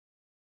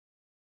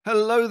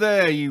Hello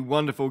there, you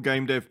wonderful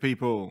game dev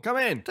people. Come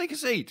in, take a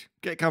seat,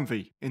 get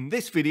comfy. In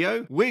this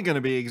video, we're going to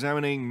be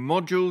examining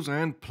modules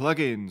and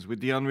plugins with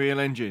the Unreal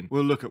Engine.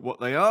 We'll look at what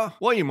they are,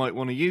 why you might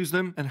want to use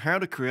them, and how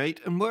to create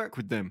and work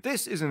with them.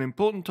 This is an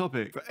important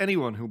topic for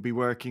anyone who'll be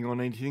working on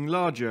anything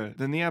larger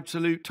than the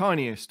absolute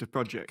tiniest of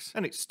projects,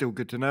 and it's still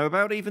good to know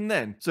about even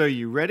then. So are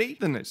you ready?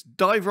 Then let's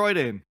dive right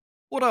in.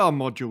 What are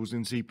modules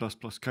in C++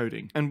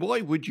 coding, and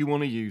why would you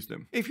want to use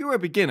them? If you're a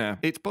beginner,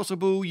 it's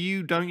possible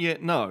you don't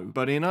yet know,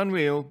 but in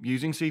Unreal,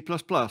 using C++,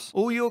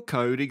 all your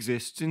code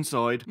exists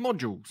inside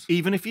modules.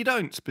 Even if you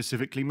don't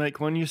specifically make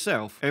one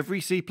yourself, every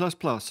C++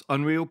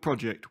 Unreal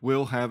project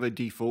will have a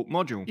default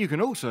module. You can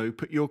also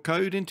put your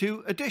code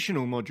into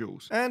additional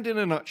modules, and in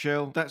a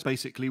nutshell, that's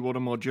basically what a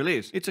module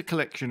is. It's a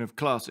collection of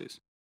classes.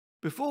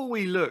 Before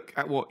we look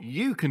at what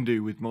you can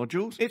do with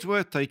modules, it's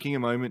worth taking a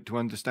moment to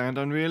understand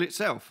Unreal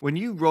itself. When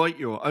you write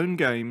your own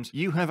games,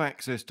 you have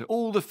access to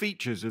all the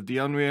features of the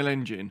Unreal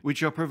Engine,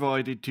 which are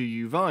provided to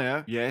you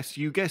via, yes,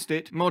 you guessed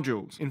it,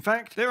 modules. In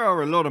fact, there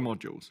are a lot of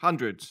modules.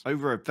 Hundreds.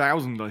 Over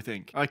 1,000, I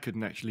think. I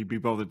couldn't actually be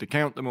bothered to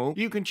count them all.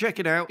 You can check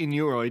it out in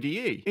your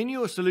IDE. In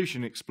your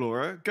Solution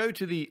Explorer, go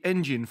to the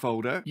Engine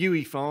folder,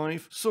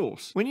 UE5,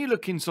 Source. When you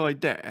look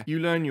inside there, you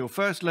learn your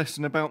first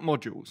lesson about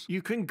modules.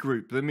 You can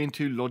group them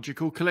into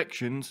logical collections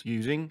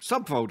using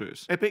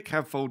subfolders. Epic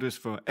have folders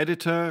for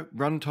editor,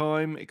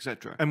 runtime,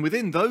 etc. And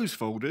within those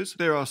folders,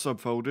 there are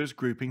subfolders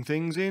grouping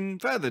things in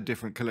further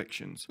different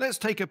collections. Let's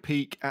take a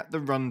peek at the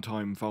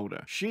runtime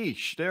folder.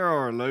 Sheesh, there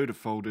are a load of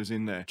folders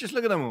in there. Just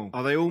look at them all.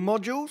 Are they all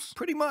modules?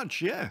 Pretty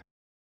much, yeah.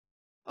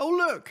 Oh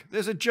look,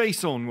 there's a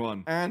JSON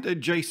one and a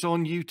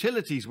JSON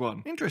utilities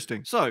one.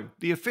 Interesting. So,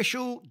 the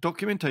official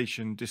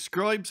documentation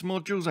describes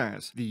modules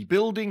as the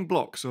building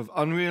blocks of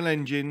Unreal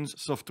Engine's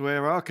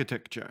software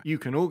architecture. You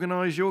can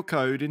organize your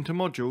code into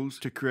modules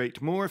to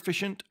create more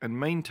efficient and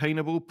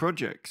maintainable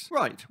projects.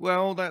 Right,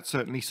 well that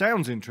certainly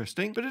sounds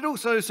interesting, but it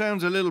also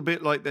sounds a little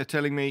bit like they're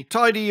telling me,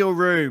 tidy your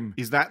room.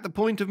 Is that the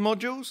point of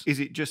modules? Is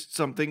it just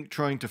something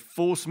trying to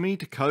force me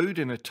to code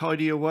in a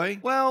tidier way?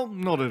 Well,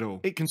 not at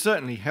all. It can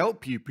certainly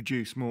help you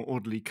produce more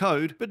orderly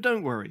code, but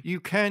don't worry, you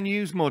can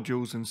use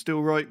modules and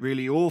still write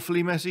really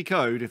awfully messy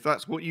code if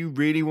that's what you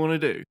really want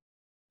to do.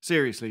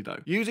 Seriously though,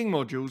 using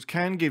modules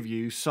can give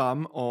you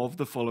some of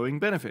the following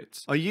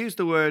benefits. I use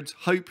the words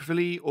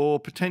hopefully or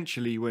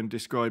potentially when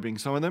describing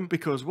some of them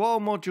because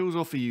while modules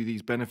offer you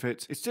these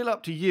benefits, it's still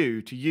up to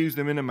you to use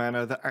them in a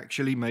manner that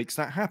actually makes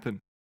that happen.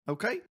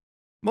 Okay?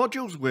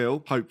 Modules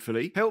will,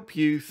 hopefully, help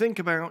you think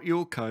about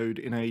your code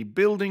in a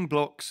building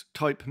blocks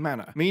type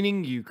manner,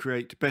 meaning you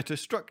create better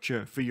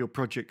structure for your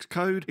project's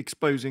code,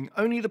 exposing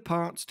only the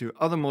parts to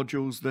other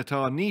modules that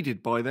are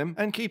needed by them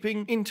and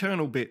keeping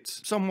internal bits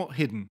somewhat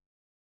hidden.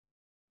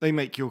 They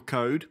make your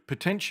code,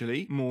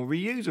 potentially, more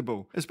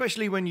reusable,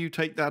 especially when you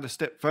take that a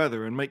step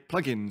further and make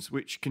plugins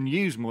which can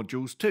use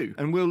modules too,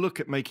 and we'll look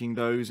at making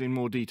those in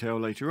more detail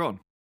later on.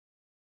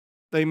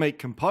 They make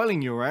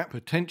compiling your app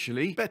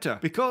potentially better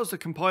because the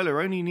compiler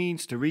only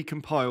needs to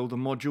recompile the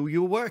module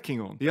you're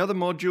working on. The other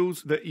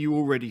modules that you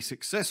already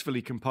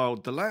successfully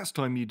compiled the last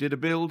time you did a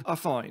build are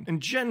fine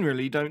and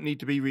generally don't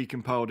need to be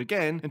recompiled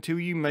again until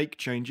you make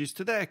changes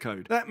to their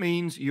code. That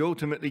means you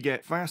ultimately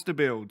get faster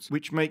builds,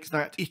 which makes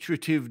that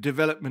iterative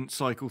development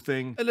cycle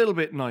thing a little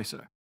bit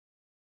nicer.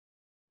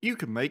 You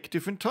can make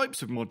different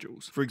types of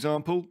modules. For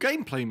example,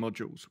 gameplay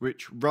modules,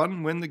 which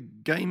run when the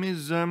game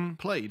is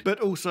played. But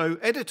also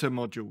editor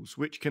modules,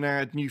 which can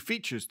add new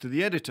features to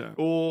the editor,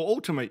 or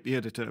automate the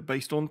editor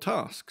based on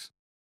tasks.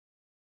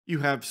 You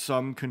have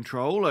some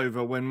control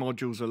over when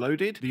modules are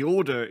loaded, the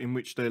order in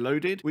which they're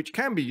loaded, which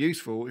can be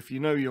useful if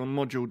you know your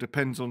module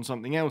depends on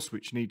something else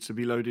which needs to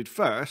be loaded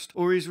first,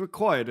 or is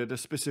required at a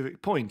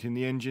specific point in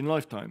the engine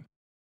lifetime.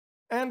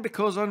 And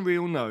because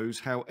Unreal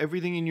knows how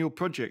everything in your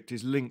project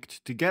is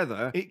linked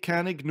together, it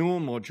can ignore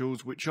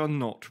modules which are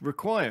not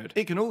required.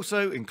 It can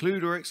also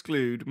include or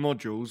exclude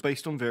modules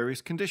based on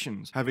various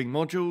conditions, having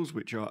modules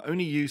which are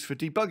only used for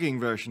debugging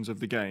versions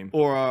of the game,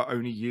 or are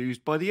only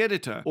used by the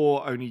editor,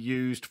 or only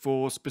used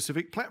for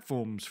specific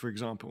platforms, for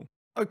example.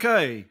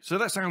 Okay, so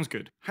that sounds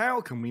good.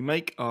 How can we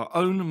make our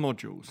own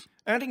modules?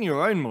 Adding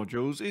your own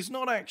modules is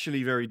not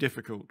actually very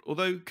difficult,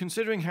 although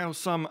considering how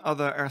some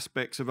other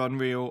aspects of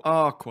Unreal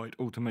are quite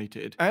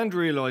automated, and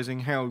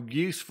realizing how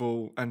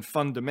useful and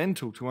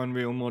fundamental to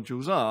Unreal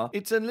modules are,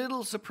 it's a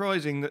little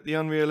surprising that the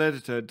Unreal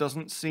editor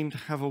doesn't seem to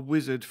have a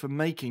wizard for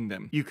making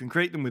them. You can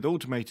create them with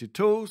automated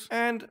tools,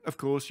 and of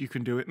course you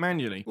can do it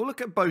manually. We'll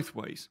look at both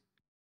ways.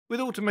 With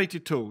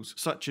automated tools,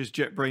 such as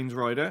JetBrains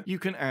Rider, you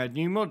can add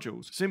new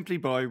modules simply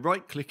by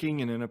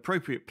right-clicking in an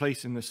appropriate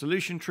place in the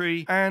solution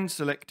tree and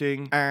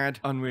selecting Add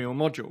Unreal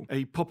Module.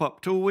 A pop-up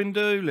tool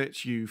window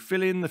lets you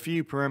fill in the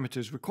few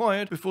parameters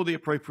required before the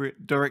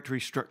appropriate directory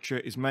structure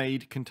is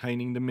made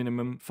containing the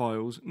minimum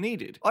files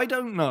needed. I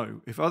don't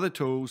know if other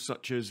tools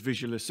such as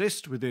Visual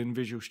Assist within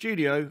Visual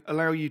Studio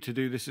allow you to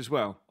do this as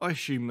well. I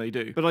assume they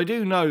do. But I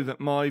do know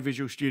that my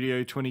Visual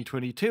Studio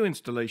 2022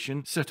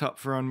 installation set up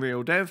for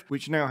Unreal Dev,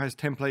 which now has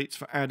templates templates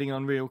for adding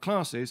Unreal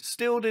classes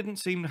still didn't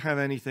seem to have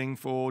anything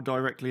for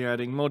directly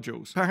adding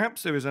modules.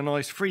 Perhaps there is a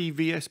nice free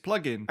VS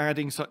plugin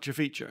adding such a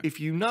feature. If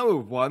you know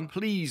of one,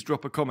 please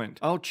drop a comment.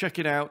 I'll check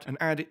it out and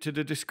add it to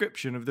the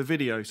description of the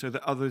video so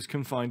that others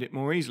can find it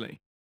more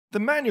easily. The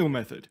manual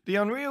method. The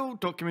Unreal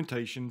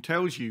documentation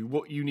tells you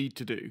what you need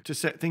to do to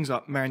set things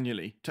up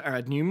manually to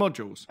add new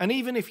modules. And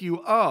even if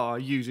you are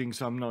using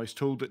some nice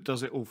tool that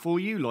does it all for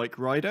you, like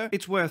Rider,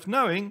 it's worth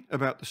knowing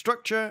about the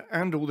structure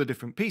and all the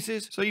different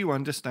pieces so you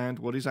understand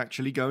what is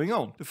actually going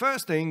on. The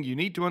first thing you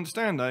need to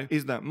understand though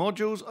is that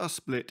modules are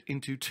split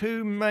into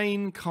two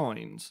main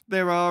kinds.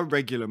 There are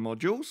regular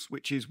modules,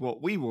 which is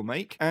what we will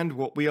make and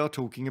what we are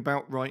talking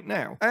about right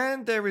now.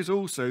 And there is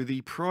also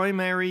the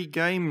primary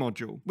game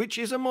module, which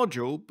is a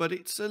module but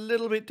it's a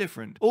little bit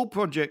different. All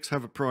projects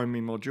have a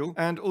primary module,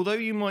 and although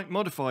you might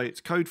modify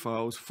its code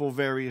files for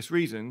various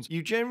reasons,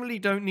 you generally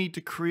don't need to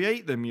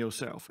create them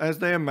yourself, as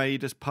they are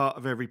made as part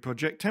of every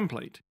project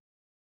template.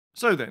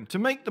 So then, to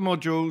make the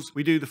modules,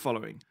 we do the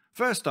following.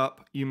 First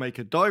up, you make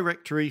a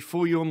directory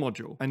for your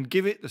module and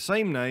give it the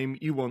same name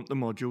you want the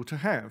module to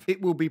have. It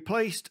will be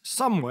placed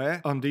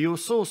somewhere under your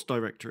source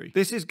directory.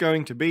 This is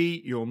going to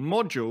be your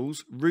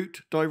module's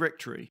root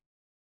directory.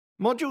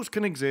 Modules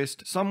can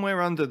exist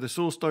somewhere under the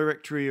source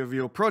directory of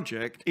your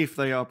project if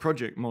they are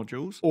project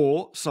modules,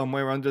 or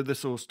somewhere under the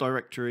source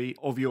directory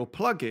of your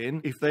plugin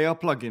if they are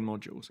plugin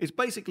modules. It's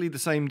basically the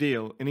same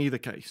deal in either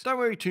case. Don't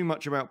worry too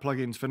much about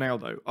plugins for now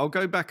though. I'll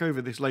go back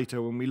over this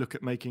later when we look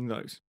at making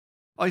those.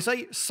 I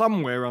say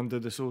somewhere under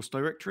the source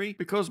directory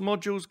because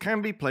modules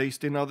can be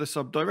placed in other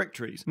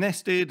subdirectories,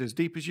 nested as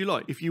deep as you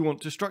like, if you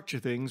want to structure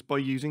things by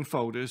using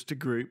folders to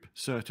group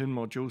certain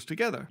modules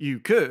together. You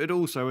could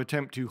also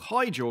attempt to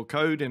hide your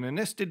code in a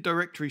nested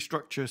directory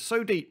structure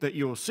so deep that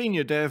your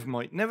senior dev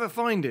might never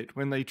find it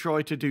when they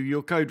try to do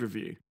your code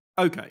review.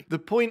 Okay, the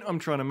point I'm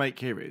trying to make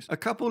here is, a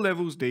couple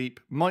levels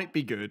deep might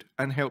be good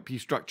and help you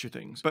structure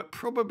things, but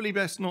probably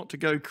best not to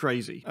go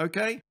crazy,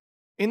 okay?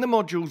 In the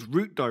module's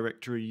root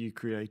directory you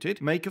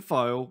created, make a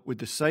file with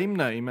the same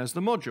name as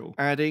the module,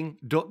 adding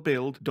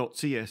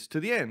 .build.cs to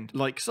the end,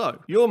 like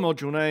so. Your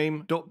module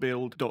name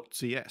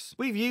 .build.cs.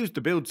 We've used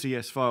the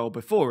build.cs file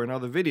before in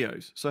other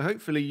videos, so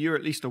hopefully you're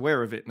at least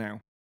aware of it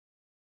now.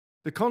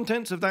 The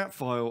contents of that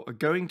file are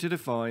going to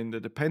define the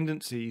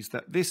dependencies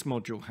that this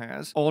module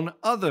has on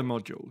other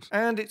modules,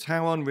 and it's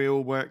how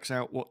Unreal works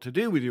out what to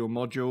do with your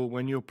module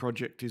when your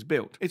project is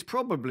built. It's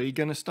probably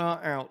going to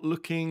start out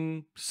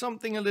looking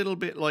something a little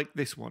bit like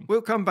this one.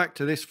 We'll come back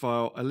to this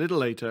file a little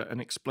later and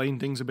explain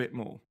things a bit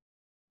more.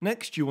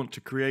 Next, you want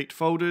to create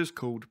folders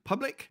called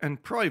public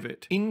and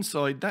private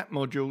inside that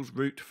module's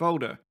root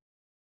folder.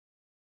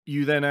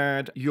 You then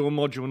add your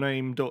module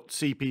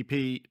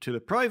name.cpp to the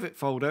private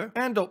folder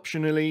and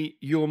optionally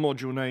your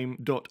module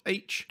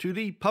name.h to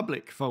the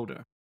public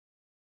folder.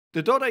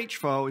 The .h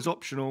file is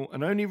optional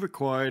and only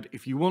required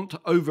if you want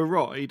to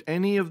override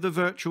any of the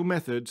virtual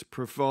methods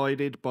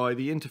provided by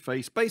the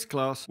interface base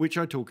class, which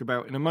I talk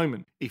about in a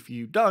moment. If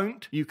you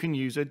don't, you can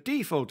use a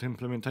default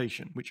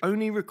implementation, which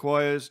only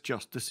requires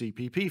just the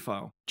CPP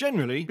file.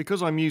 Generally,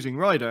 because I'm using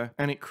Rider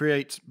and it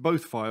creates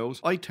both files,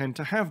 I tend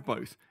to have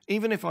both,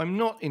 even if I'm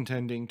not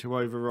intending to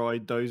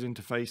override those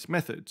interface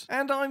methods.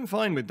 And I'm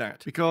fine with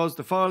that, because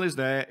the file is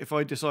there if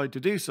I decide to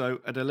do so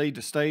at a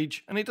later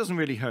stage, and it doesn't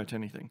really hurt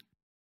anything.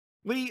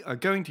 We are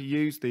going to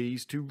use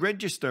these to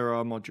register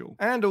our module,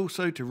 and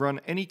also to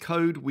run any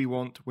code we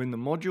want when the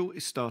module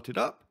is started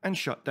up and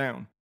shut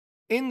down.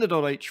 In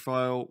the .h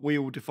file, we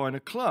will define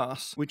a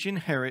class which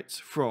inherits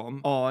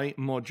from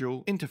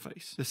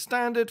iModuleInterface. The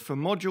standard for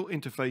module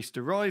interface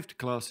derived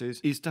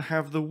classes is to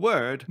have the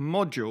word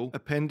module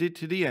appended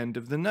to the end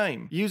of the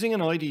name. Using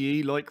an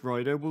IDE like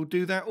Rider will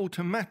do that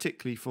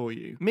automatically for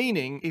you,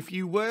 meaning if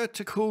you were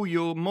to call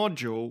your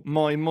module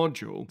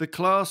myModule, the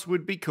class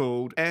would be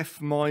called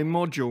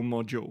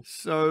FMyModuleModule.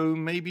 So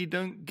maybe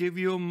don't give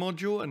your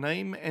module a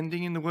name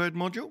ending in the word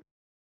module?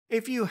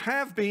 If you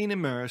have been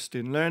immersed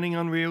in learning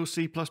Unreal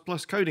C++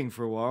 coding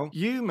for a while,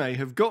 you may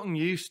have gotten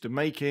used to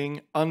making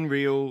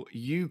Unreal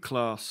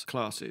uClass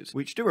classes,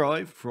 which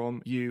derive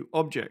from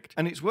uObject.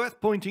 And it's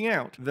worth pointing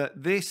out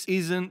that this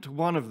isn't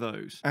one of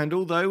those. And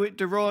although it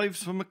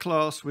derives from a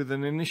class with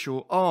an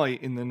initial I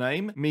in the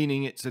name,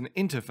 meaning it's an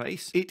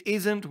interface, it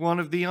isn't one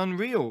of the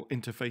Unreal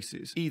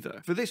interfaces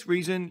either. For this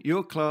reason,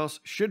 your class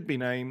should be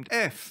named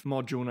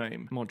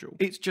FModuleNameModule.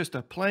 It's just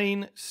a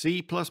plain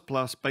C++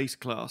 base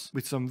class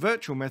with some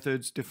virtual methods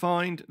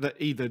defined that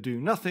either do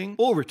nothing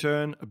or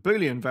return a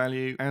Boolean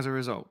value as a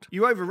result.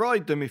 You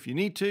override them if you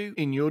need to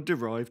in your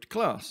derived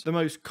class. The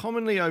most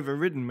commonly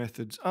overridden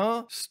methods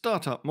are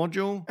startup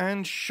module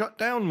and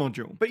shutdown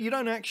module, but you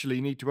don't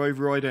actually need to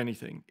override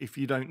anything if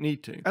you don't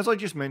need to. As I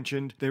just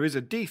mentioned, there is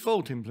a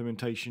default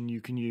implementation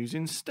you can use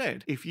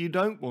instead if you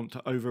don't want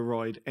to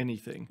override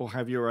anything or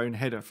have your own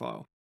header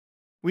file.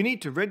 We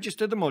need to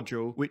register the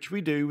module, which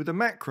we do with a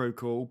macro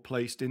call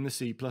placed in the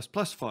C++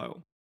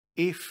 file.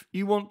 If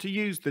you want to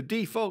use the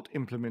default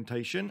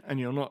implementation and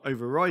you're not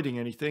overriding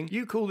anything,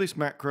 you call this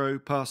macro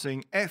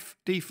passing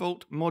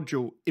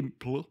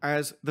fDefaultModuleImpl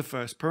as the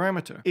first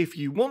parameter. If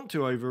you want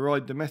to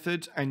override the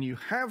methods and you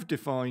have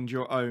defined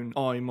your own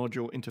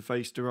iModule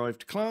interface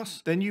derived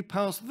class, then you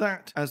pass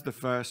that as the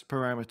first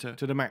parameter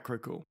to the macro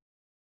call.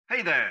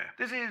 Hey there,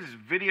 this is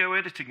Video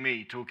Editing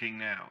Me talking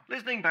now.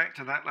 Listening back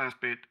to that last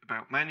bit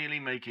about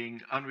manually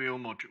making Unreal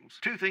modules,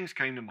 two things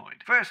came to mind.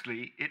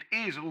 Firstly, it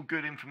is all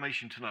good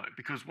information to know,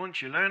 because once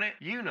you learn it,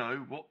 you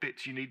know what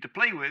bits you need to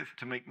play with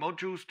to make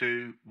modules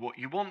do what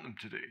you want them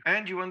to do.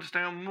 And you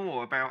understand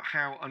more about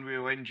how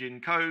Unreal Engine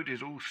code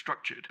is all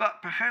structured.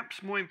 But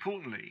perhaps more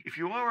importantly, if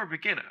you are a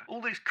beginner, all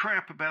this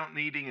crap about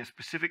needing a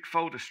specific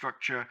folder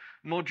structure,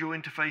 module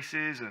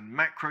interfaces, and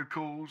macro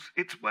calls,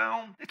 it's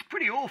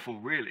pretty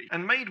awful really,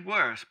 and made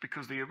worse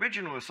because the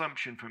original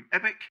assumption from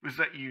Epic was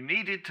that you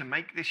needed to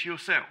make this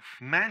yourself,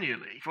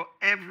 manually, for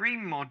every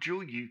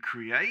module you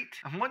create.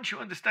 And once you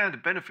understand the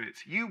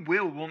benefits, you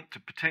will want to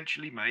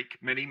potentially make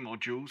many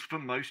modules for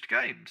most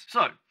games.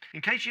 So, in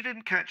case you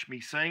didn't catch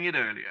me saying it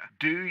earlier,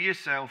 do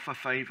yourself a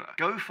favor.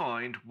 Go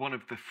find one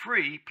of the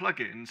free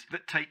plugins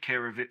that take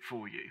care of it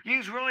for you.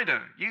 Use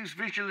Rider, use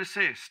Visual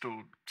Assist,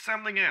 or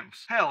something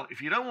else. Hell,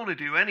 if you don't want to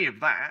do any of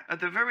that,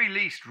 at the very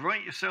least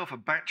write yourself a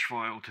batch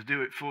file to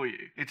do it for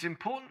you. It's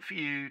important for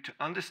you to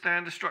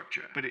understand the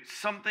structure, but it's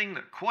something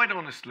that quite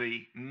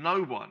honestly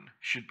no one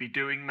should be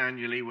doing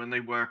manually when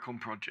they work on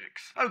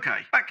projects.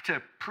 Okay, back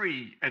to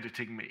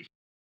pre-editing me.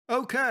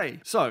 Okay,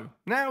 so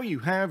now you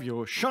have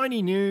your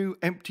shiny new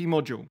empty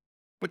module.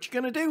 What you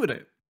gonna do with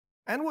it?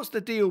 And what's the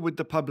deal with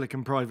the public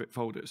and private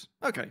folders?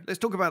 Okay, let's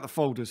talk about the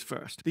folders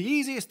first. The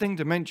easiest thing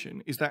to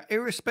mention is that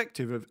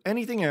irrespective of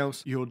anything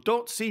else, your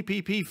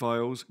 .cpp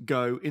files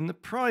go in the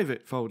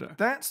private folder.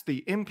 That's the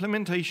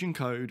implementation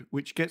code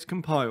which gets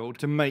compiled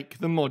to make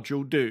the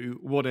module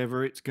do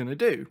whatever it's going to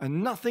do.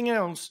 And nothing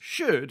else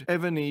should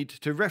ever need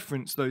to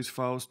reference those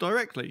files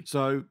directly,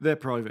 so they're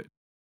private.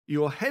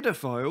 Your header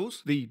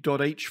files, the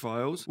 .h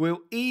files,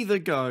 will either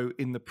go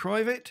in the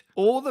private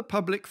or the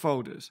public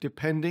folders,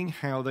 depending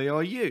how they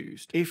are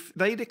used. If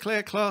they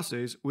declare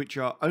classes which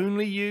are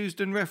only used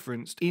and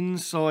referenced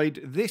inside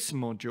this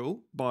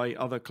module by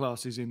other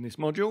classes in this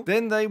module,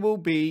 then they will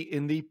be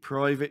in the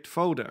private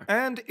folder.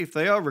 And if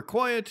they are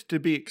required to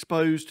be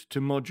exposed to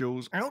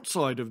modules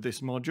outside of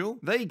this module,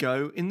 they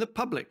go in the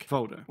public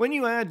folder. When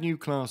you add new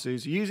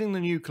classes using the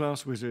new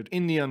class wizard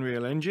in the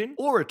Unreal Engine,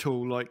 or a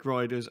tool like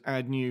Rider's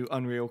Add New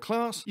Unreal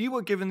Class, you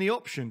are given the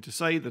option to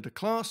say that a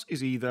class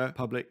is either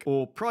public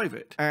or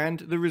private, and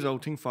the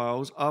resulting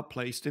files are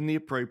placed in the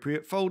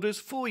appropriate folders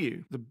for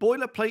you. The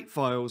boilerplate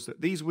files that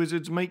these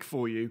wizards make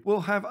for you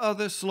will have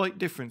other slight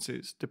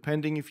differences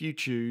depending if you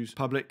choose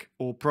public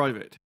or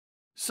private.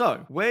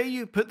 So, where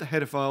you put the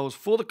header files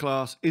for the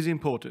class is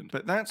important,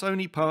 but that's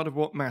only part of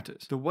what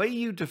matters. The way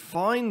you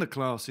define the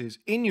classes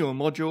in your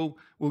module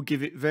will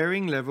give it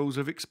varying levels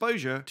of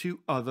exposure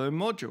to other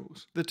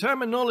modules. The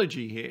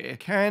terminology here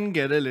can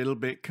get a little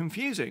bit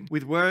confusing,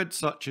 with words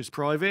such as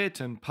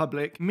private and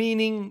public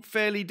meaning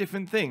fairly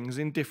different things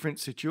in different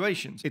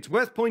situations. It's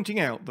worth pointing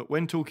out that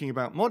when talking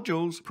about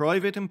modules,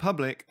 private and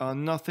public are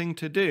nothing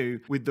to do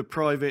with the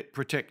private,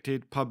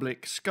 protected,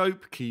 public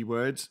scope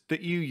keywords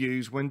that you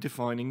use when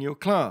defining your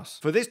class.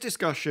 For this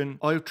discussion,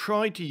 I've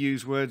tried to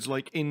use words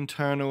like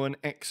internal and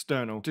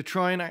external to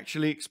try and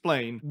actually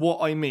explain what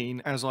I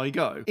mean as I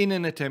go, in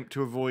an attempt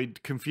to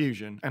avoid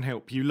confusion and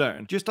help you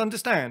learn. Just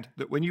understand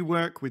that when you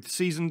work with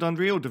seasoned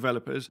Unreal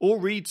developers or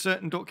read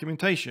certain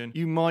documentation,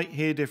 you might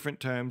hear different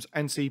terms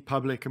and see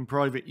public and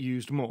private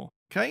used more.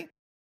 Okay?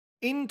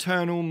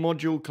 Internal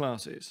module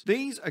classes.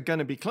 These are going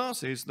to be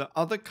classes that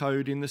other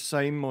code in the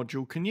same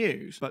module can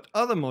use, but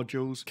other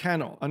modules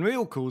cannot.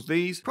 Unreal calls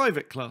these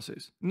private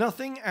classes.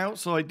 Nothing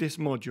outside this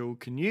module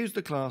can use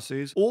the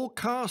classes or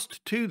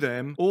cast to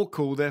them or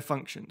call their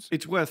functions.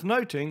 It's worth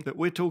noting that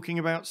we're talking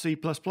about C++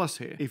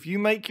 here. If you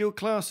make your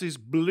classes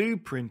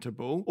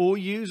blueprintable or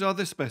use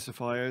other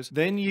specifiers,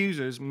 then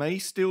users may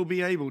still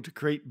be able to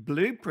create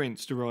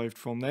blueprints derived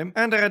from them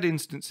and add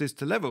instances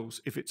to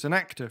levels if it's an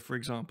actor, for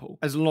example,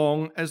 as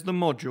long as the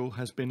module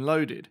has been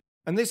loaded.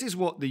 And this is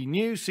what the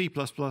new C++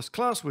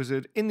 class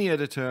wizard in the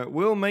editor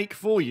will make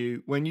for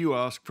you when you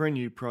ask for a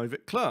new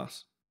private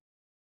class.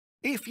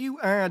 If you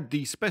add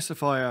the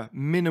specifier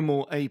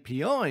minimal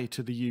API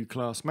to the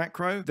uClass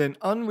macro, then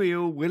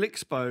Unreal will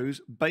expose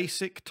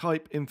basic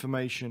type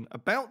information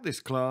about this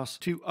class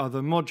to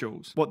other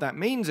modules. What that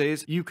means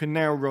is you can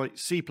now write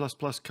C++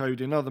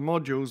 code in other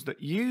modules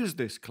that use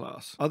this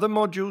class. Other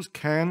modules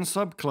can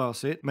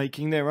subclass it,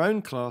 making their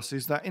own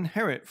classes that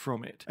inherit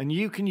from it, and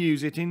you can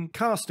use it in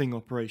casting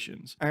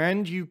operations,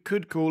 and you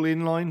could call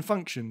inline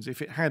functions if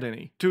it had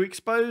any. To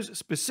expose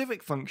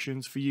specific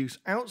functions for use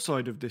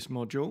outside of this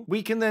module,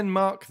 we can then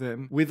mark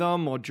them with our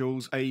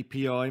module's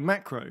API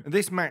macro.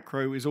 This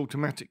macro is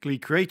automatically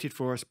created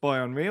for us by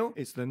Unreal.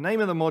 It's the name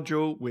of the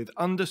module with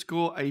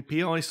underscore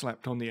API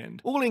slapped on the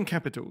end, all in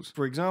capitals.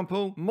 For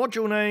example,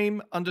 module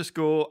name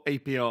underscore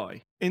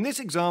API. In this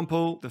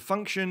example, the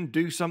function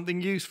do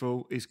something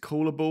useful is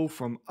callable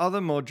from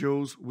other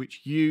modules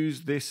which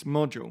use this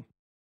module.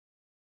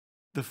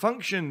 The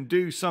function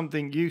do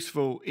something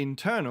useful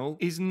internal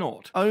is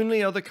not.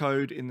 Only other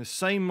code in the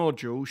same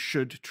module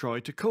should try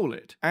to call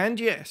it. And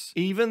yes,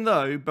 even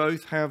though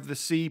both have the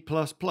C++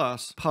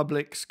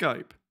 public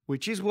scope.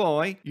 Which is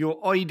why your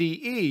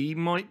IDE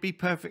might be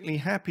perfectly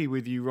happy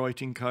with you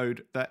writing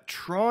code that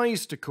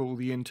tries to call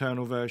the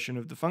internal version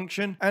of the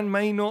function and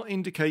may not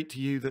indicate to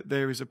you that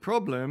there is a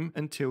problem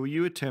until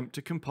you attempt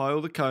to compile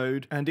the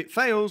code and it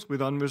fails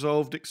with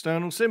unresolved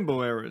external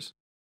symbol errors.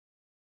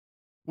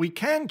 We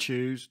can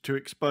choose to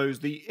expose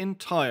the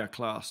entire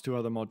class to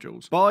other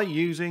modules by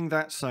using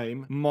that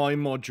same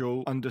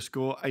myModule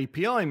underscore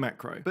API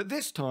macro, but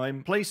this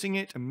time placing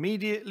it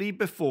immediately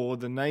before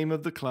the name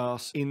of the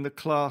class in the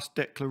class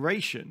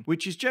declaration,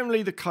 which is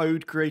generally the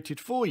code created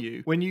for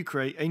you when you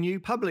create a new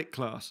public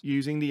class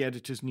using the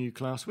editor's new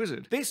class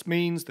wizard. This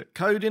means that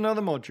code in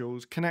other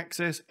modules can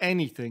access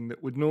anything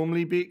that would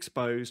normally be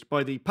exposed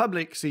by the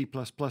public C++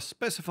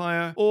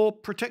 specifier or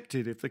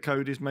protected if the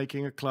code is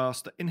making a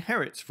class that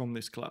inherits from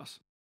this class.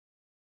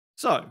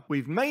 So,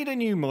 we've made a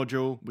new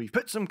module, we've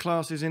put some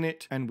classes in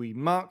it, and we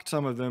marked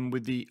some of them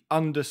with the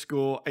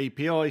underscore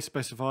API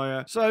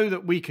specifier so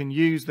that we can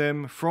use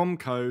them from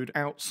code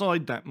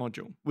outside that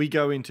module. We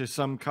go into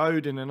some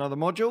code in another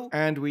module,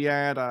 and we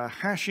add a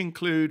hash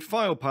include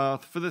file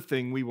path for the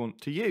thing we want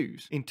to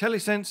use.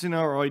 IntelliSense in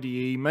our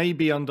IDE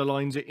maybe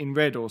underlines it in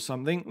red or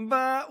something,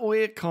 but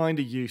we're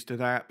kinda used to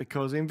that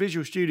because in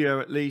Visual Studio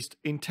at least,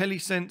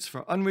 IntelliSense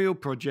for Unreal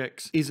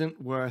projects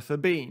isn't worth a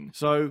bean.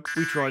 So,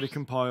 we try to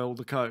compile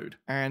the code.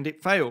 And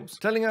it fails,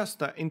 telling us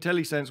that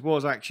IntelliSense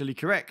was actually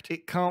correct.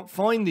 It can't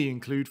find the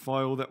include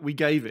file that we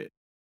gave it.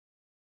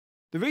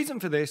 The reason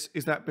for this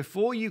is that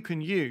before you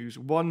can use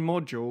one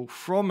module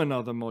from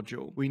another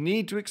module, we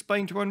need to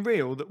explain to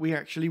Unreal that we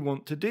actually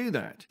want to do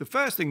that. The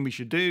first thing we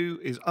should do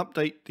is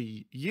update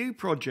the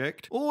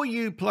uProject or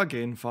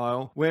uPlugin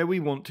file where we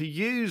want to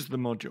use the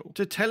module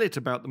to tell it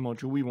about the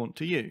module we want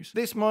to use.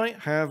 This might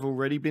have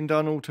already been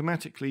done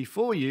automatically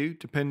for you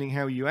depending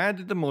how you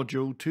added the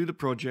module to the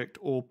project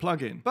or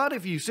plugin. But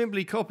if you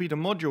simply copied a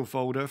module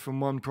folder from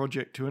one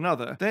project to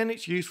another, then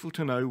it's useful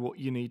to know what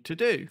you need to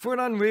do. For an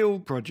Unreal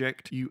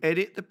project, you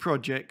edit the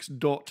project's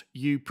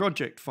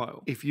 .uproject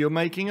file. If you're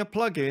making a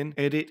plugin,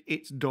 edit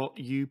its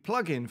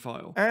 .uplugin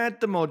file. Add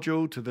the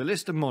module to the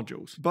list of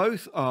modules.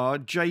 Both are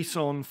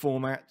JSON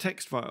format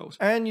text files,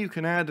 and you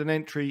can add an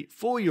entry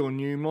for your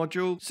new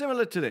module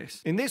similar to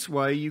this. In this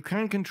way, you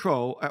can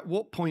control at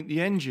what point the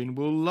engine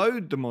will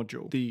load the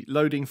module, the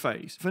loading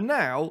phase. For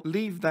now,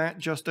 leave that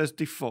just as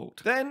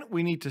default. Then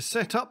we need to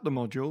set up the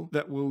module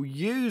that will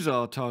use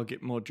our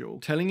target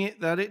module, telling it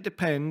that it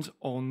depends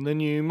on the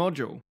new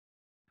module.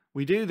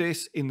 We do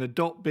this in the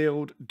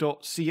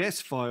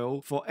 .build.cs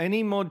file for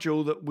any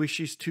module that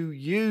wishes to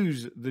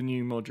use the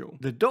new module.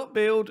 The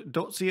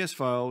 .build.cs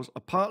files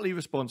are partly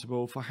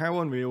responsible for how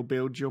Unreal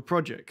builds your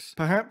projects.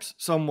 Perhaps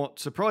somewhat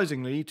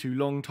surprisingly to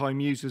long-time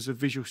users of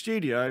Visual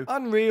Studio,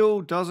 Unreal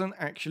doesn't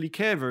actually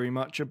care very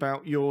much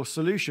about your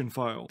solution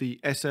file, the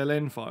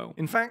SLN file.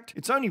 In fact,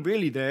 it's only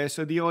really there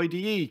so the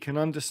IDE can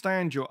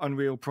understand your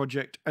Unreal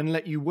project and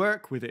let you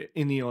work with it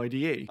in the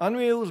IDE.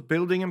 Unreal's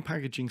building and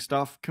packaging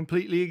stuff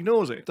completely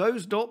ignores it.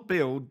 Those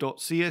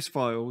 .build.cs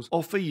files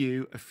offer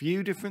you a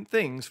few different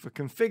things for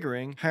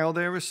configuring how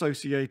their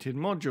associated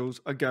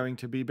modules are going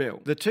to be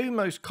built. The two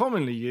most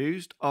commonly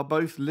used are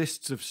both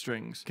lists of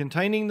strings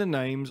containing the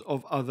names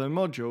of other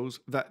modules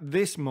that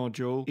this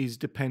module is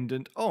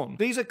dependent on.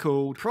 These are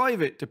called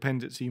private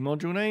dependency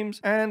module names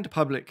and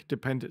public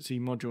dependency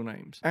module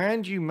names.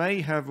 And you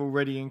may have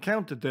already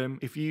encountered them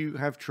if you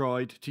have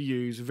tried to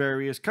use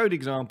various code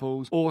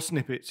examples or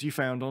snippets you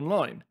found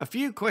online. A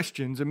few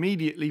questions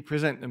immediately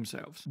present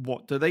themselves.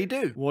 What do they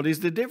do? What is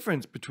the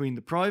difference between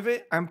the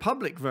private and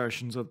public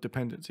versions of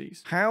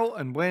dependencies? How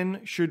and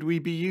when should we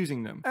be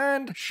using them?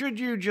 And should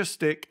you just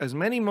stick as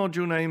many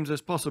module names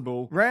as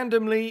possible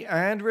randomly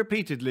and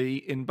repeatedly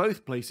in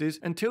both places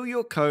until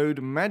your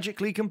code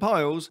magically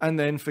compiles and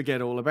then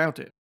forget all about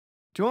it?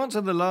 To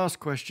answer the last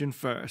question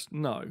first,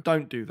 no,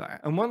 don't do that.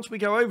 And once we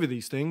go over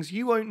these things,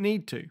 you won't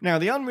need to. Now,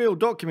 the Unreal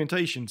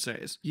documentation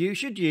says you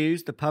should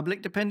use the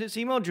public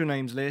dependency module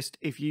names list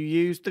if you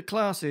use the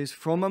classes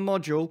from a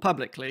module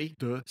publicly,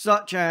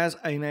 such as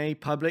in a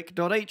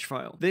public.h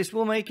file. This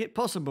will make it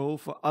possible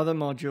for other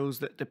modules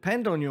that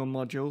depend on your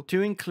module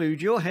to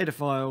include your header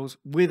files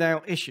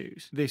without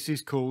issues. This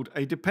is called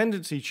a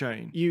dependency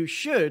chain. You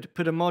should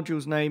put a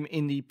module's name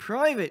in the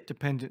private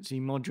dependency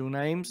module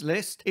names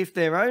list if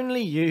they're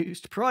only used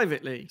introduced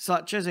privately,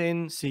 such as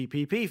in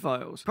CPP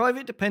files.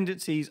 Private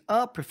dependencies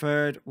are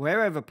preferred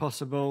wherever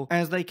possible,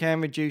 as they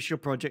can reduce your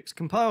project's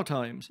compile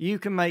times. You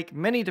can make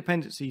many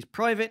dependencies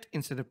private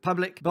instead of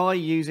public by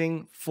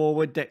using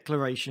forward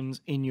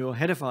declarations in your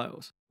header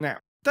files. Now,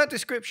 that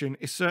description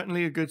is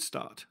certainly a good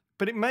start,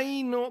 but it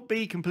may not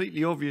be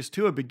completely obvious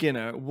to a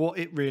beginner what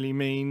it really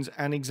means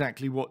and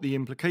exactly what the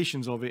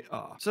implications of it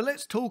are. So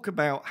let's talk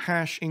about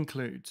hash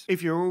includes.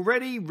 If you're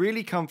already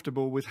really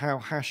comfortable with how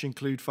hash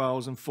include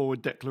files and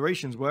forward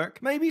declarations work,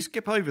 maybe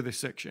skip over this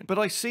section. But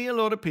I see a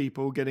lot of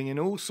people getting in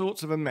all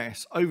sorts of a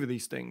mess over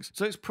these things,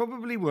 so it's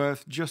probably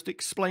worth just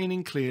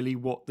explaining clearly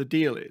what the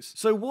deal is.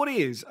 So what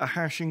is a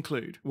hash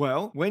include?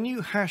 Well, when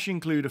you hash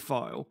include a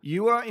file,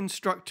 you are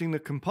instructing the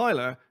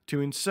compiler to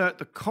insert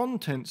the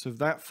contents of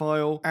that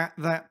file at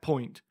that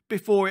point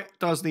before it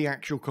does the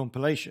actual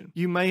compilation.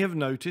 You may have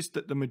noticed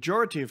that the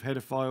majority of header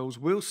files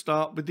will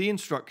start with the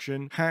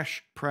instruction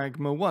hash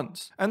pragma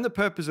once, and the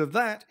purpose of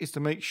that is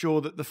to make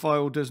sure that the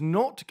file does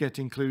not get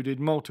included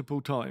multiple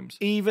times,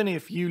 even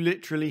if you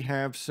literally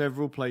have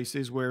several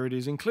places where it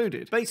is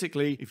included.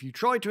 Basically, if you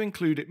try to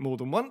include it more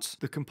than once,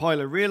 the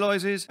compiler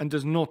realizes and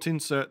does not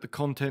insert the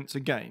contents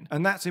again.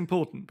 And that's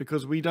important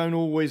because we don't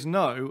always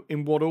know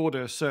in what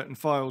order certain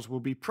files will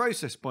be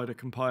processed by the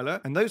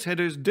compiler, and those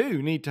headers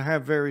do need to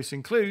have various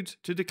includes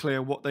to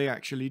declare what they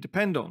actually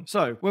depend on.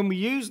 So when we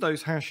use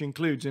those hash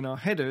includes in our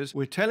headers,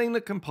 we're telling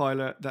the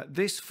compiler that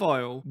this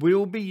file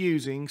will be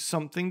using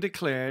something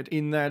declared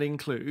in that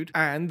include,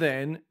 and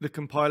then the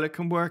compiler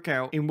can work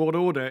out in what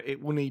order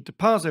it will need to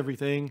parse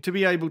everything to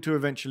be able to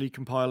eventually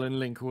compile and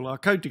link all our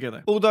code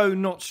together. Although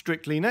not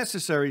strictly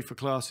necessary for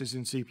classes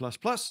in C++,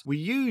 we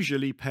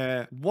usually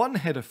pair one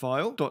header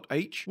file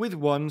 .h with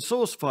one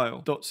source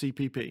file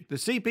 .cpp. The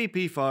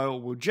CPP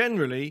file will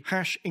generally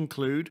hash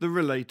include the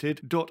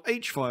related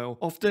 .h file,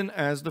 often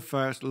as the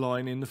first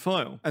line in the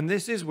file. And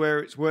this is where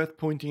it's worth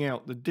pointing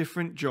out the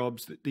different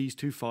jobs that these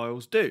two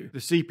files do. The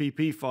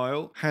CPP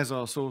file has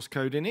our source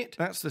code in it.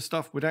 That's the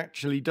stuff that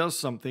actually does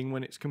something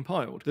when it's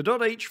compiled. The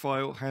 .h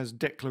file has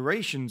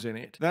declarations in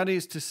it. That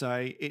is to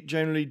say, it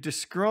generally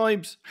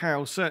describes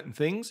how certain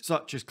things,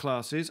 such as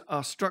classes,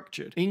 are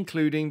structured,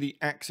 including the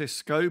access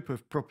scope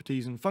of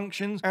properties and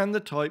functions, and the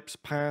types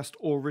passed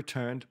or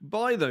returned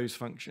by those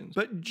functions.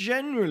 But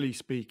generally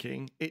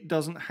speaking, it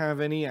doesn't have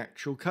any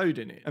actual code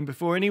in it. And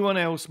before anyone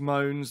else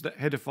moans that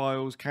header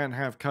files can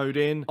have code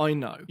in, I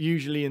know,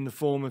 usually in the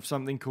form of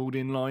something called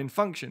inline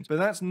functions, but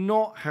that's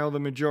not how the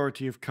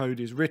majority of code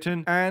is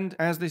written, and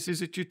as this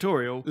is a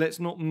tutorial, let's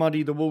not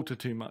muddy the water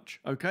too much,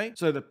 okay?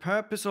 So the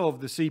purpose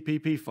of the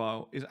CPP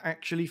file is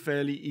actually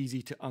fairly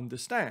easy to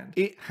understand.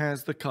 It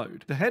has the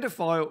code. The header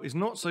file is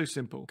not so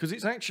simple because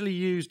it's actually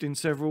used in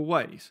several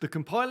ways. The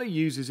compiler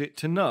uses it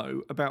to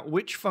know about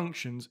which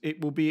functions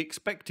it will be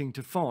expecting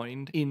to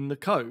find in the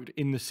code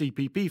in the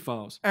CPP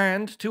files,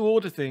 and to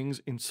order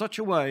things in such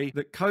a way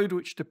that code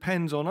which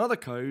depends on other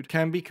code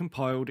can be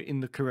compiled in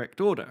the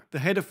correct order. The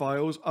header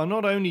files are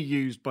not only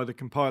used by the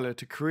compiler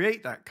to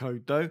create that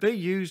code though, they're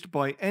used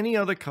by any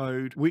other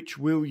code which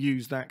will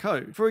use that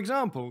code. For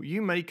example,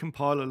 you may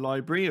compile a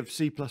library of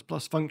C++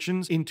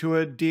 functions into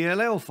a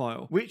DLL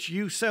file, which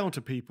you sell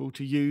to people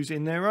to use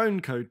in their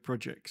own code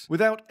projects,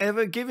 without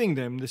ever giving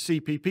them the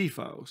CPP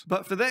files.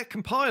 But for their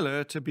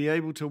compiler to be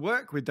able to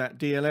work with that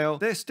DLL,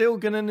 they're still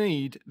going to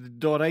need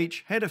the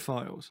 .h header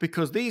files,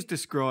 because these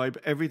describe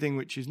everything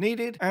which is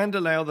needed and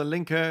allow the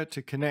linker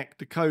to connect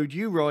the code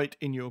you write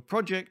in your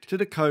project to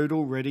the code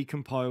already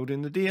compiled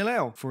in the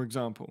DLL, for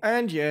example.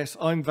 And yes,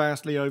 I'm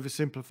vastly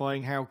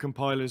oversimplifying how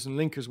compilers and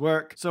linkers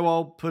work, so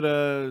I'll put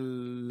a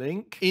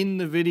link in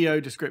the video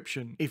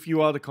description if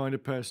you are the kind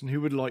of person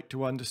who would like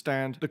to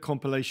understand the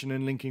compilation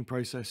and linking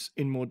process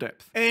in more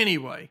depth.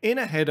 Anyway, in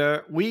a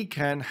header, we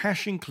can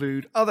hash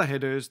include other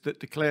headers that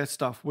declare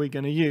stuff we're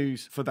going to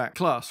use for that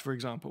class, for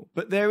example.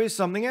 But there is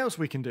something else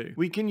we can do.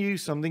 We can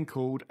use something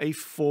called a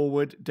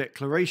forward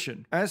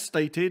declaration. As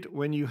stated,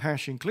 when you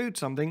hash include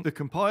something, the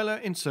compiler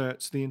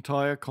inserts the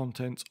entire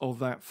contents of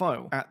that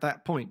file at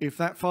that point. If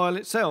that file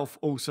itself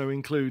also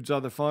includes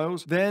other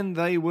files, then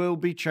they will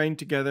be chained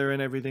together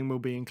and everything will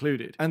be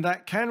included. And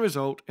that can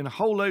result in a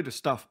whole load of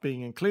stuff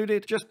being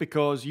included just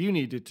because you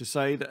needed to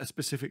say that a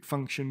specific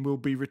function will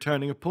be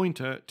returning a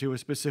pointer to a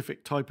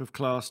specific type of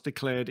class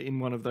declared in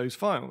one of those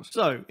files.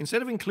 So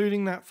instead of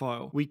including that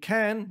file, we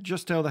can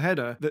just tell the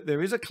header that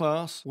there is a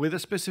class with a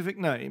specific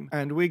name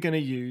and we're going to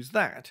use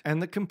that,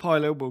 and the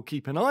compiler will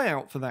keep an eye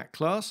out for that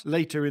class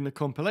later in the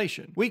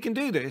compilation. We can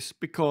do this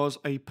because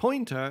a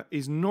pointer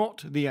is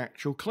not the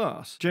actual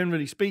class.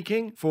 Generally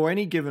speaking, for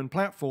any given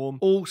platform,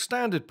 all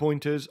standard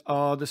pointers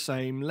are the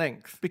same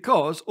length,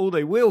 because all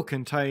they will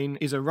contain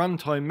is a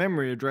runtime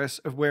memory address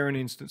of where an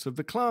instance of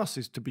the class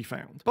is to be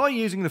found. By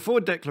using the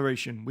forward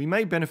declaration, we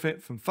may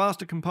benefit from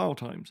faster compile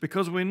times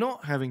because we're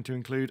not having to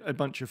include a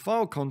bunch of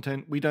file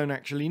content we don't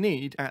actually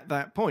need at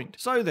that point.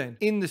 So then,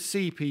 in the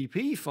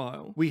CPP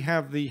file, we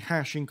have the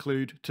hash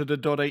include to the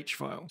 .h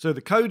file. So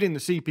the code in the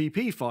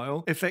CPP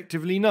file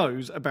effectively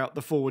knows about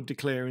the forward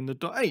declare in the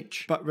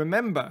 .h. But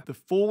remember, the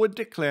forward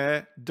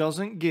declare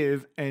doesn't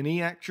give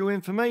any actual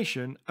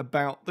information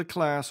about the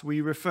class we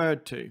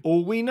referred to.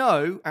 All we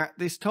know at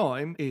this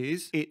time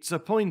is it's a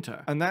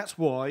pointer. And that's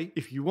why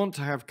if you want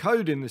to have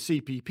code in the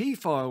CPP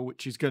file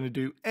which is going to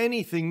do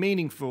anything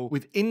meaningful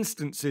with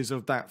instances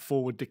of that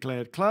forward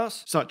declared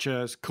class, such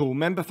as call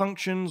member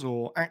functions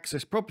or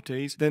access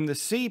properties, then the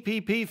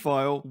CPP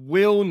file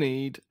will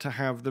need to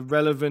have the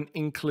relevant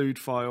include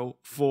file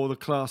for the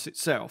class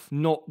itself,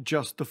 not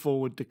just the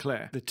forward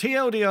declare. The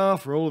TLDR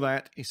for all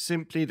that is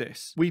simply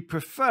this. We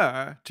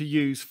prefer to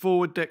use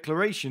forward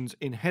declarations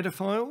in header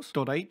files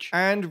 .h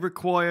and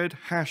required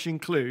hash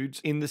includes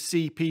in the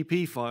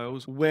CPP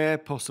files where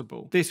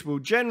possible. This will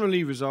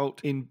generally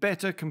result in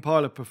better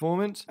compiler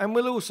performance and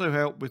will also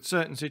help with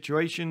certain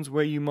situations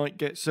where you might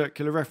get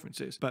circular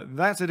references, but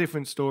that's a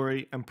different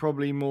story and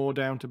probably more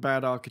down to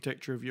bad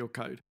architecture of your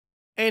code.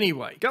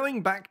 Anyway,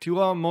 going back to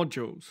our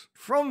modules.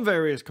 From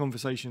various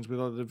conversations with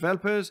other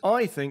developers,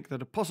 I think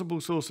that a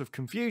possible source of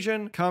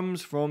confusion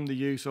comes from the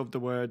use of the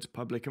words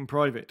public and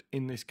private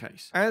in this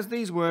case. As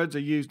these words are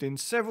used in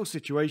several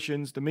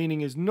situations, the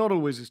meaning is not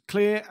always as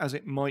clear as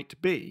it might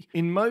be.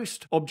 In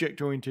most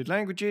object-oriented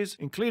languages,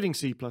 including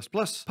C++,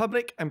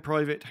 public and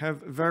private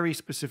have very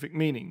specific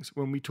meanings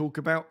when we talk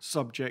about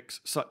subjects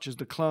such as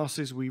the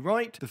classes we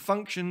write, the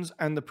functions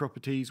and the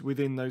properties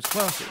within those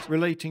classes,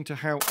 relating to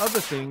how other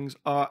things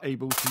are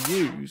able to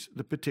use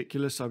the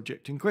particular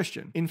subject in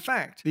question. In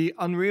fact, the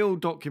Unreal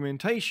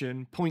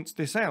documentation points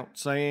this out,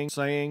 saying,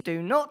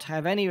 do not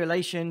have any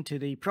relation to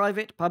the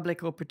private,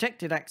 public, or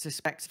protected access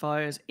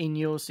specifiers in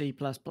your C++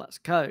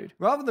 code.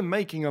 Rather than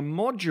making a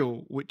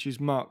module which is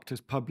marked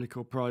as public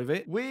or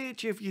private,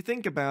 which if you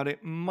think about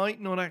it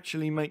might not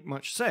actually make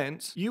much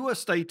sense, you are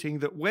stating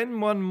that when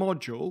one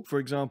module, for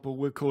example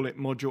we'll call it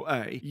module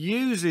A,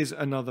 uses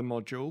another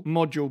module,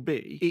 module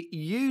B, it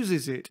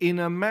uses it in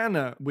a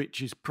manner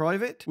which is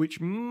private, which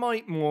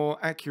might more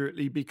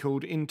accurately be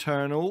called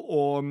internal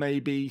or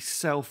maybe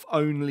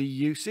self-only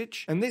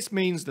usage. And this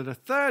means that a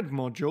third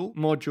module,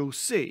 module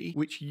C,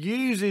 which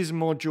uses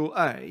module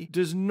A,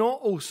 does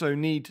not also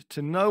need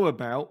to know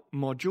about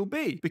module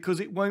B because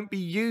it won't be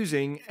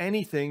using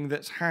anything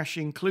that's hash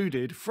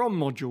included from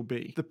module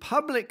B. The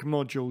public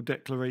module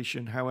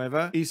declaration,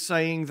 however, is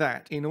saying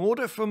that in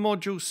order for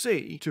module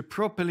C to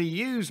properly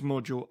use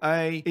module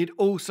A, it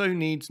also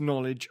needs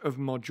knowledge of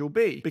module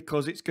B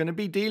because it's going to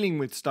be dealing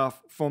with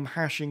stuff from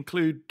hash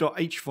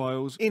include.h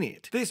files in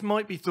it. This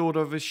might be thought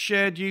of as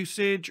shared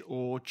usage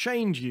or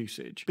change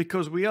usage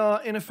because we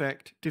are in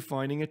effect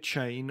defining a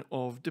chain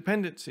of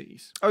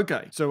dependencies.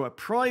 Okay, so a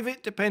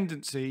private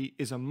dependency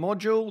is a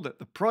module that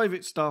the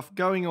private stuff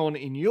going on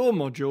in your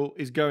module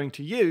is going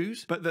to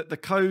use, but that the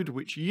code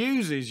which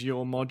uses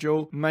your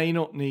module may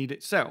not need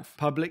itself.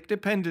 Public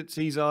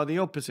dependencies are the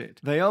opposite.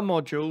 They are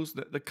modules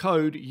that the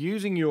code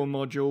using your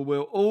module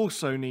will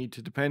also need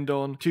to depend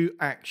on to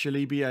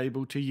actually be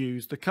able to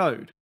use the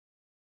code.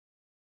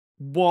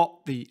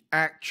 What the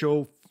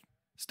actual...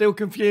 Still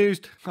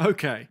confused?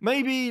 Okay,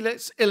 maybe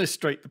let's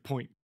illustrate the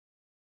point.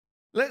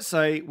 Let's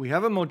say we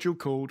have a module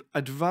called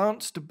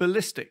Advanced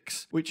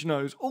Ballistics, which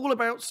knows all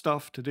about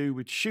stuff to do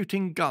with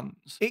shooting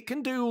guns. It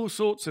can do all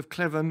sorts of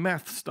clever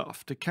math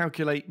stuff to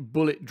calculate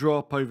bullet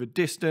drop over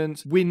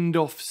distance, wind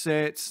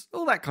offsets,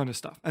 all that kind of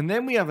stuff. And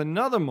then we have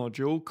another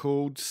module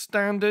called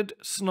Standard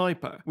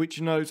Sniper, which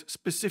knows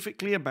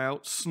specifically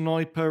about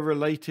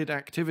sniper-related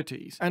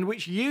activities, and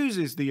which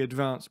uses the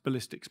Advanced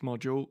Ballistics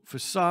module for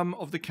some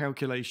of the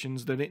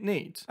calculations that it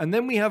needs. And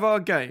then we have our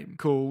game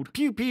called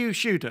Pew Pew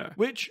Shooter,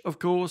 which, of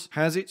course,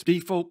 has its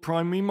default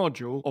primary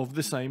module of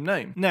the same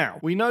name. Now,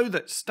 we know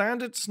that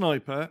Standard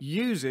Sniper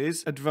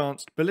uses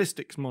Advanced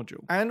Ballistics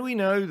module, and we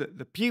know that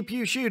the Pew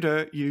Pew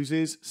Shooter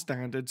uses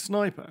Standard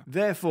Sniper.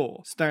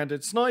 Therefore,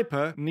 Standard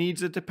Sniper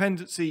needs a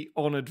dependency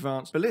on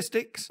Advanced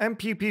Ballistics, and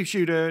Pew Pew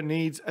Shooter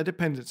needs a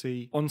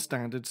dependency on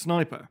Standard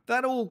Sniper.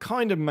 That all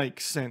kind of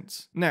makes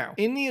sense. Now,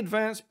 in the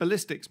Advanced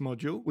Ballistics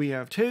module, we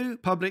have two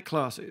public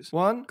classes,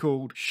 one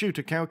called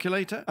Shooter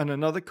Calculator and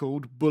another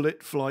called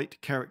Bullet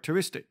Flight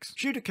Characteristics.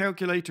 Shooter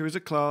Calculator is a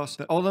class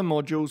that other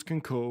modules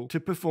can call to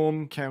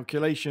perform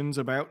calculations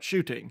about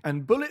shooting,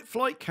 and Bullet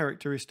Flight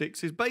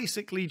Characteristics is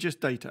basically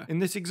just data. In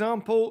this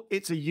example,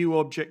 it's a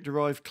UObject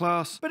derived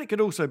class, but it could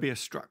also be a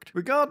struct.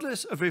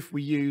 Regardless of if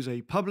we use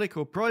a public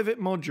or private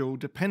module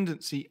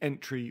dependency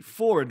entry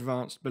for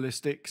Advanced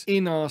Ballistics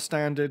in our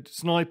standard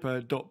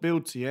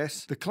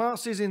sniper.buildcs, the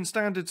classes in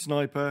Standard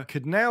Sniper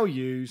could now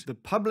use the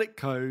public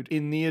code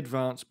in the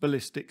Advanced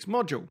Ballistics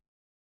module.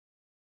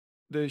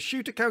 The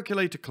Shooter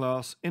Calculator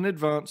class in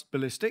Advanced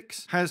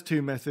Ballistics has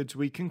two methods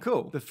we can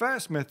call. The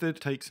first method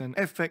takes an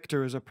f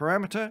vector as a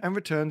parameter and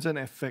returns an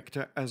f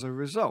vector as a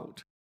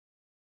result.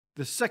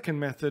 The second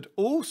method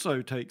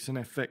also takes an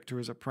f vector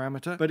as a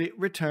parameter, but it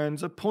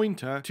returns a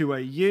pointer to a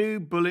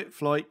U bullet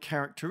flight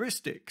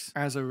characteristics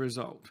as a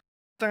result.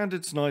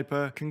 standard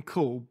sniper can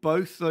call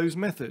both those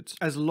methods,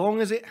 as long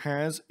as it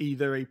has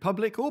either a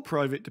public or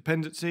private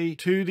dependency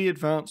to the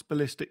advanced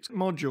ballistics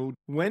module.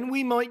 When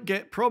we might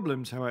get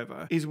problems,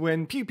 however, is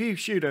when Pew Pew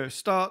Shooter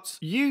starts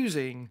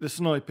using the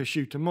sniper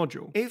shooter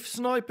module. If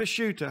sniper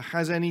shooter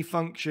has any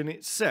function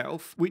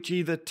itself, which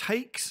either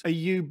takes a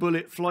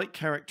U-bullet flight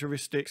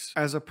characteristics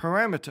as a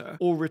parameter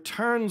or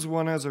returns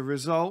one as a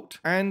result,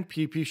 and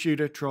Pew Pew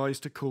Shooter tries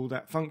to call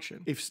that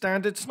function. If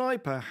standard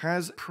sniper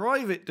has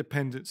private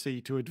dependency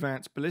to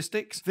advanced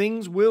ballistics,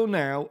 things will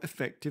now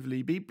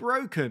effectively be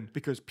broken,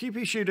 because Pew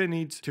Pew Shooter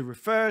needs to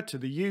refer to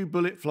the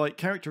U-bullet flight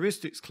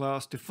characteristics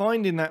class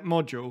defined in that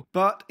module,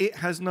 but it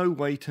has no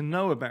way to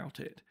know about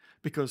it,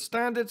 because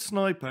standard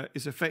sniper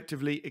is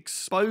effectively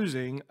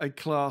exposing a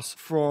class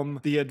from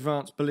the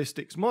advanced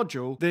ballistics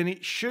module. Then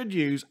it should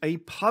use a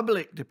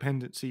public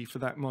dependency for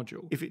that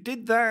module. If it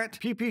did that,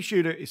 Pew Pew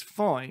Shooter is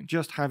fine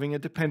just having a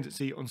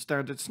dependency on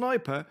standard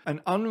sniper, and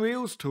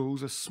Unreal's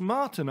tools are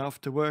smart enough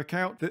to work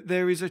out that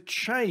there is a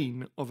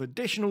chain of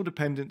additional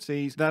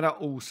dependencies that are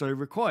also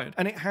required,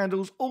 and it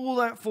handles all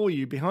that for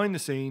you behind the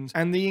scenes,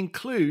 and the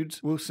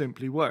includes will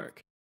simply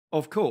work.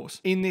 Of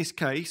course, in this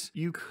case,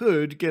 you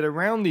could get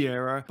around the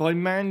error by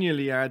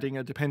manually adding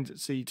a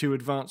dependency to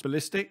advanced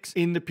ballistics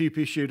in the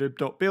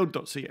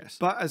pewpewshooter.build.cs.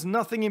 But as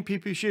nothing in Pew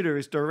Pew Shooter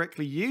is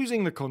directly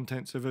using the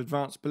contents of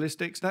advanced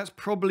ballistics, that's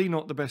probably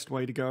not the best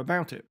way to go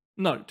about it.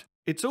 Note: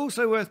 it's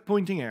also worth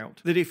pointing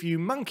out that if you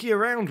monkey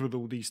around with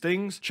all these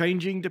things,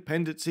 changing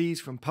dependencies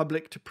from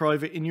public to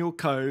private in your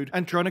code,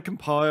 and trying to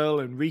compile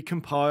and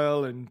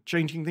recompile and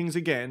changing things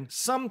again,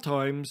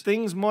 sometimes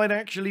things might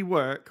actually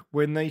work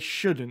when they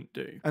shouldn't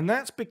do. And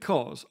that's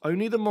because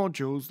only the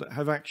modules that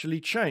have actually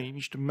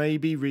changed may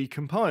be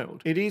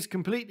recompiled. It is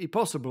completely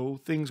possible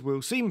things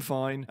will seem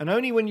fine, and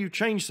only when you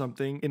change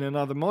something in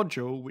another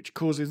module, which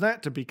causes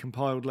that to be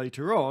compiled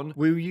later on,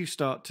 will you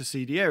start to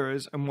see the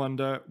errors and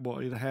wonder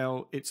why the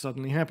hell it's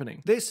suddenly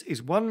happening. This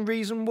is one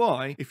reason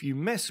why, if you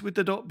mess with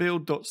the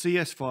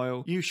 .build.cs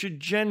file, you should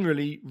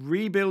generally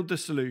rebuild the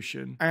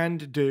solution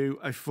and do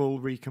a full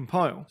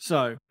recompile.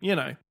 So,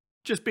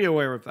 just be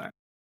aware of that.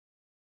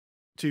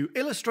 To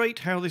illustrate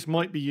how this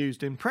might be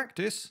used in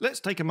practice, let's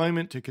take a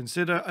moment to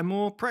consider a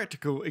more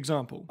practical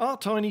example. Our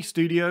tiny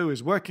studio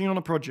is working on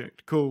a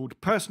project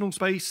called Personal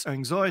Space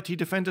Anxiety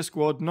Defender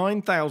Squad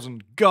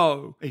 9000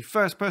 Go! A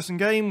first-person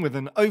game with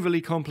an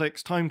overly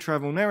complex time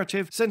travel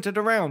narrative centered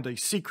around a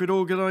secret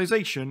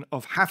organization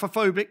of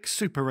haphophobic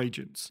super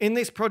agents. In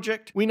this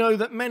project, we know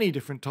that many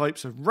different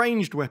types of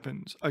ranged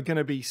weapons are going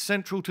to be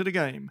central to the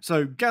game,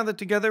 so gathered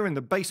together in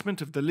the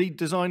basement of the lead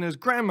designer's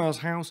grandma's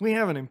house, we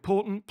have an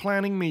important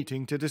planning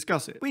meeting to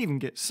discuss it. We even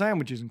get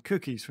sandwiches and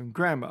cookies from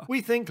Grandma. We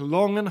think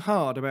long and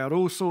hard about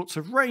all sorts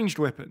of ranged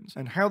weapons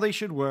and how they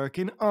should work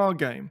in our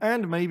game,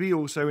 and maybe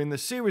also in the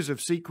series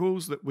of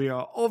sequels that we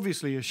are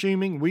obviously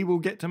assuming we will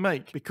get to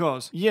make,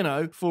 because,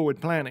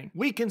 forward planning.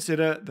 We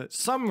consider that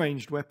some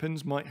ranged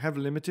weapons might have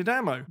limited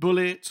ammo,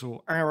 bullets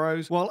or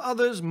arrows, while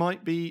others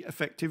might be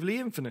effectively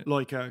infinite,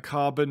 like a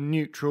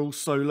carbon-neutral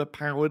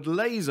solar-powered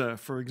laser,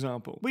 for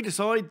example. We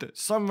decide that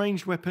some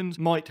ranged weapons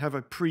might have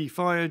a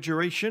pre-fire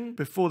duration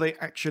before they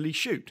actually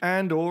shoot,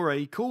 and or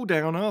a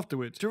cooldown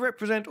afterwards, to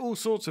represent all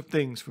sorts of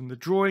things from the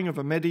drawing of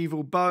a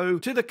medieval bow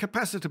to the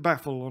capacitor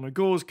baffle on a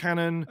Gauss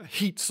cannon,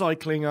 heat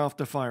cycling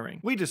after firing.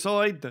 We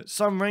decide that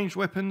some ranged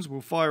weapons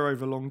will fire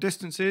over long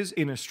distances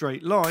in a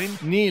straight line,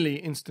 nearly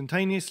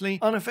instantaneously,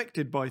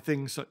 unaffected by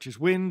things such as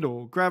wind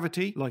or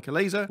gravity, like a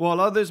laser,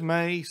 while others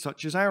may,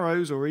 such as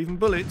arrows or even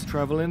bullets,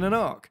 travel in an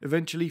arc,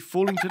 eventually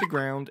falling to the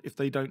ground if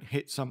they don't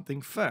hit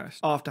something first.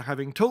 After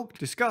having talked,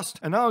 discussed,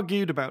 and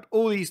argued about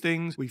all these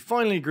things, we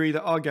finally agree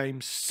that our game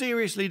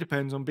seriously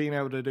depends on being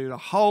able to do the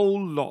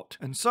whole lot,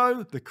 and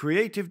so the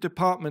creative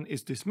department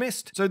is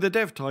dismissed so the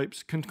dev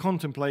types can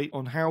contemplate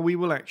on how we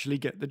will actually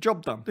get the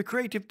job done. The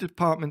creative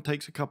department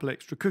takes a couple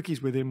extra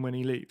cookies with him when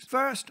he leaves.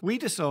 First, we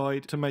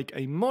decide to make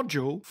a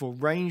module for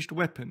ranged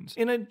weapons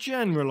in a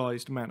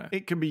generalized manner.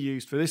 It can be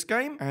used for this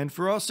game and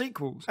for our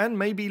sequels, and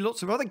maybe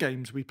lots of other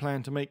games we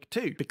plan to make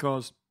too,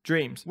 because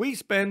dreams. We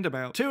spend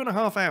about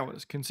 2.5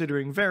 hours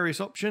considering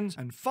various options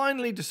and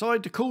finally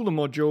decide to call the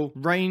module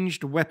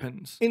Ranged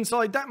Weapons.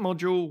 Inside that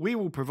module, we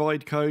will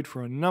provide code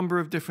for a number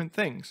of different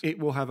things. It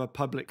will have a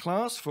public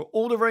class for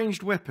all the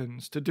ranged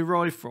weapons to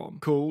derive from,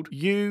 called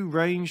U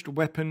Ranged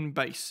Weapon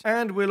Base.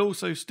 And we'll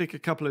also stick a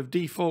couple of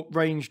default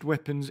ranged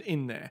weapons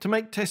in there to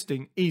make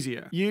testing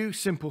easier. U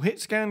Simple Hit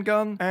Scan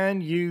Gun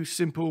and U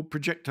Simple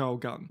Projectile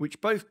Gun,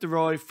 which both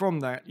derive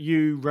from that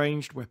U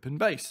Ranged Weapon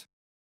Base.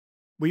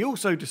 We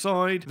also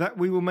decide that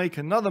we will make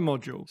another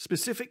module,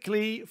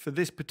 specifically for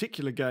this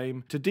particular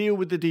game, to deal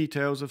with the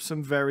details of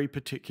some very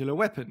particular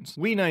weapons.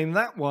 We name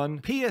that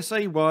one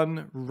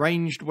PSA-1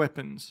 Ranged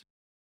Weapons.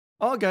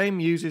 Our game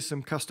uses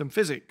some custom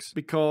physics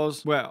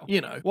because, well,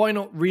 you know, why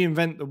not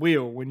reinvent the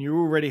wheel when you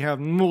already have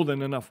more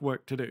than enough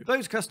work to do?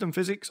 Those custom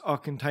physics are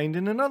contained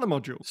in another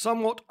module,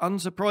 somewhat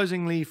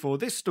unsurprisingly for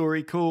this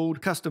story,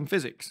 called Custom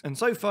Physics. And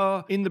so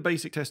far, in the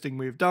basic testing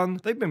we've done,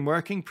 they've been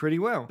working pretty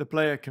well. The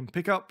player can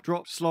pick up,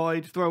 drop,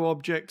 slide, throw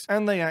objects,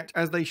 and they act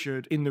as they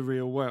should in the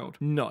real world.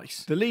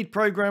 Nice. The lead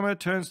programmer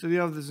turns to the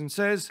others and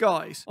says,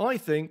 guys, I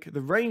think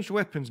the ranged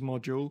weapons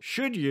module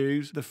should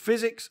use the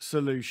physics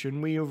solution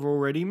we have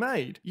already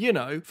made. You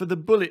know, for the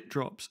bullet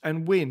drops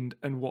and wind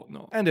and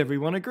whatnot. And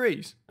everyone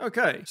agrees.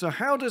 Okay, so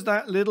how does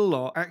that little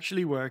lot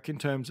actually work in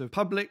terms of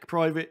public,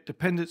 private,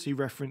 dependency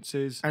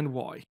references, and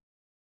why?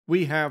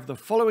 We have the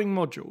following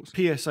modules: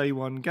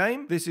 PSA1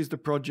 game, this is the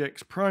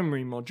project's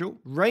primary module,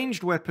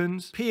 ranged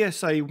weapons,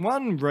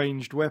 PSA1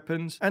 ranged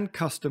weapons, and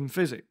custom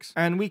physics.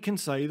 And we can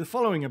say the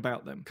following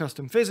about them.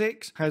 Custom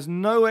physics has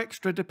no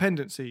extra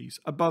dependencies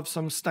above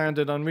some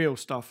standard Unreal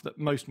stuff that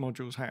most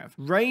modules have.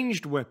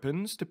 Ranged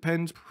weapons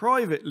depends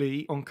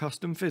privately on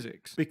custom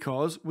physics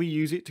because we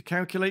use it to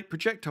calculate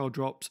projectile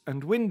drops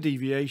and wind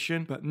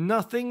deviation, but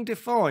nothing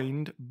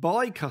defined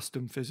by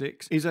custom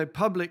physics is a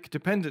public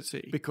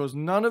dependency because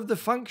none of the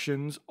functions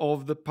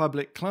of the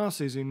public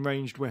classes in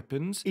ranged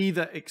weapons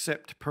either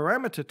accept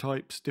parameter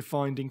types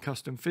defined in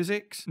custom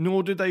physics,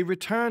 nor do they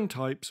return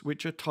types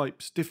which are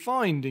types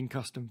defined in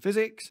custom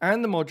physics,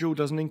 and the module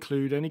doesn't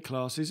include any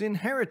classes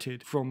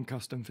inherited from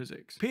custom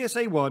physics.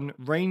 PSA1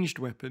 ranged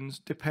weapons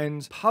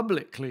depends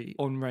publicly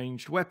on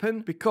ranged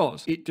weapon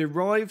because it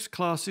derives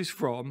classes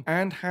from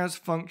and has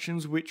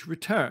functions which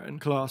return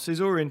classes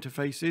or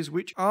interfaces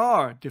which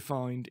are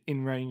defined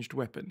in ranged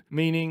weapon,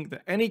 meaning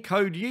that any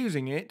code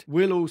using it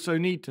will also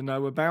need to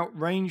know about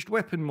ranged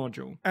weapon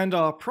module. And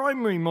our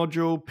primary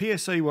module,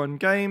 PSA1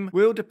 game,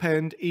 will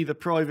depend either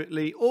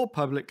privately or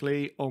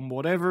publicly on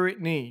whatever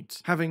it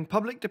needs. Having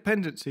public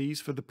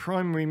dependencies for the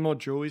primary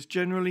module is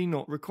generally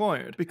not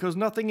required because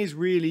nothing is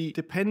really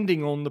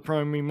depending on the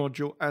primary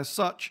module as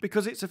such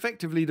because it's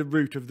effectively the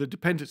root of the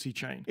dependency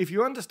chain. If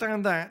you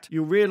understand that,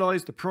 you'll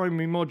realize the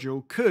primary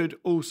module could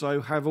also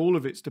have all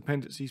of its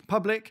dependencies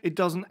public. It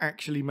doesn't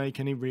actually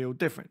make any real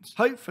difference.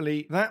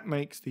 Hopefully that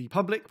makes the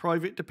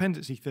public-private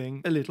dependency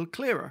thing a little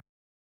clearer.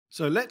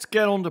 So let's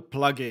get on to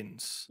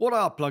plugins. What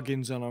are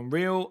plugins in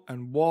Unreal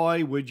and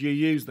why would you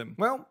use them?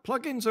 Well,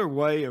 plugins are a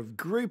way of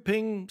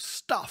grouping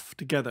stuff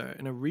together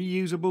in a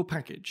reusable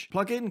package.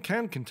 Plugin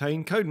can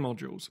contain code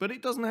modules, but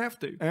it doesn't have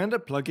to. And a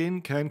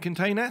plugin can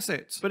contain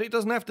assets, but it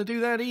doesn't have to do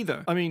that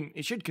either. I mean,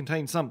 it should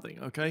contain something,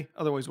 okay?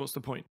 Otherwise, what's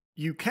the point?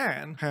 You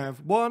can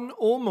have one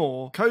or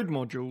more code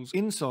modules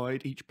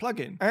inside each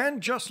plugin. And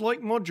just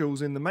like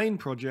modules in the main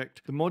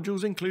project, the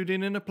modules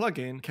included in a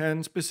plugin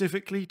can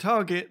specifically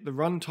target the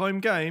runtime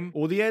game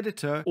or the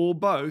editor or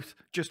both,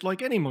 just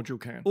like any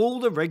module can. All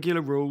the regular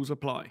rules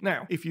apply.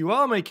 Now, if you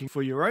are making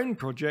for your own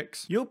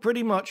projects, you're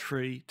pretty much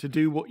free to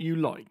do what you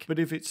like. But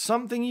if it's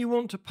something you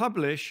want to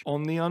publish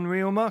on the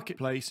Unreal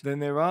Marketplace, then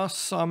there are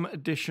some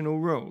additional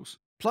rules.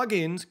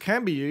 Plugins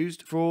can be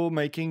used for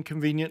making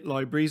convenient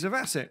libraries of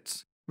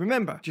assets.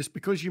 Remember, just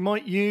because you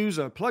might use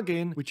a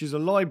plugin, which is a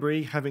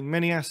library having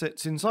many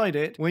assets inside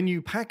it, when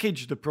you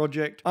package the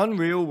project,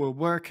 Unreal will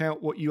work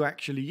out what you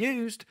actually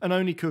used and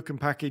only cook and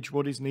package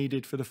what is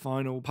needed for the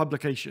final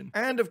publication.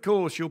 And of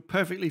course, you're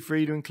perfectly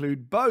free to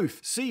include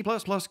both C++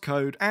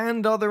 code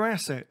and other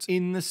assets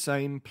in the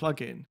same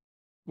plugin.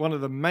 One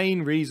of the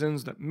main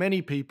reasons that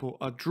many people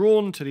are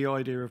drawn to the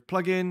idea of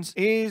plugins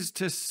is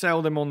to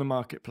sell them on the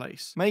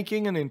marketplace.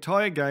 Making an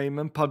entire game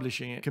and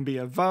publishing it can be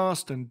a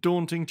vast and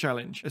daunting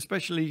challenge,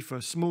 especially for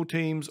small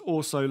teams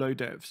or solo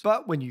devs.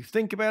 But when you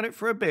think about it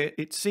for a bit,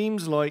 it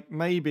seems like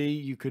maybe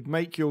you could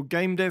make your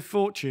game dev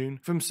fortune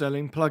from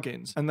selling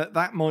plugins, and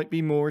that might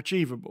be more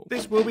achievable.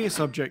 This will be a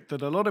subject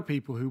that a lot of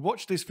people who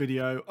watch this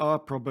video are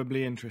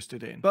probably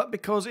interested in. But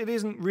because it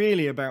isn't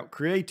really about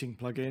creating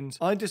plugins,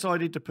 I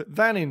decided to put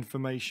that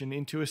information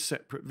into a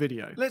separate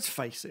video. Let's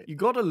face it, you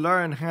gotta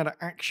learn how to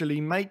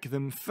actually make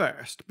them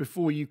first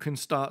before you can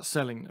start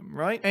selling them,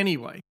 right?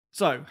 Anyway,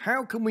 so,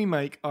 how can we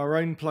make our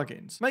own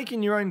plugins?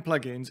 Making your own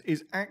plugins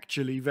is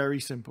actually very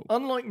simple.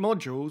 Unlike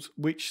modules,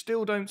 which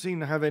still don't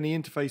seem to have any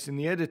interface in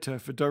the editor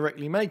for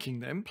directly making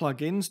them,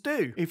 plugins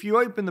do. If you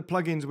open the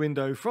plugins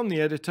window from the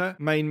editor,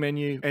 main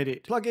menu,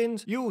 edit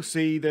plugins, you'll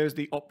see there's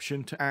the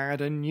option to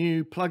add a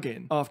new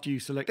plugin. After you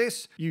select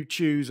this, you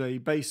choose a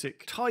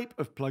basic type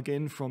of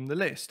plugin from the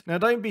list. Now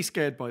don't be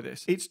scared by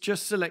this. It's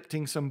just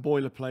selecting some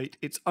boilerplate.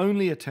 It's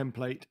only a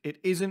template. It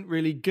isn't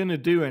really gonna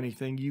do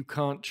anything you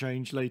can't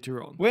change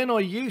later on. When I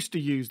used to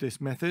use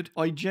this method,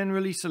 I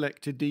generally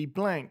selected the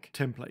blank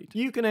template.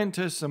 You can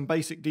enter some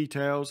basic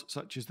details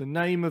such as the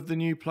name of the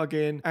new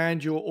plugin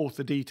and your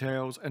author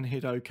details and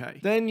hit OK.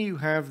 Then you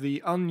have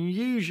the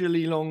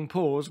unusually long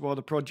pause while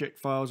the project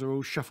files are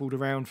all shuffled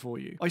around for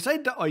you. I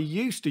said that I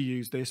used to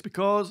use this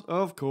because,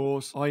 of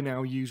course, I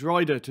now use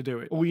Rider to do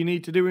it. All you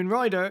need to do in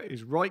Rider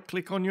is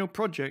right-click on your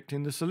project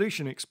in the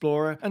Solution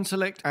Explorer and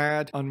select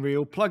Add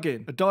Unreal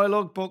Plugin. A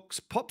dialog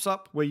box pops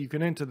up where you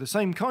can enter the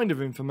same kind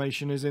of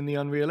information as in the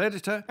Unreal Unreal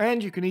Editor,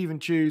 and you can even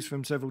choose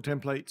from several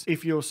templates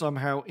if you're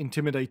somehow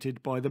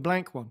intimidated by the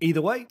blank one.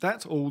 Either way,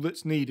 that's all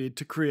that's needed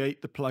to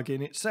create the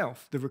plugin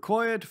itself. The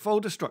required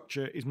folder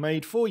structure is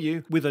made for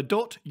you with a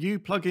 .u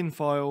plugin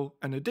file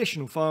and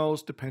additional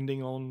files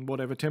depending on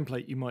whatever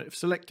template you might have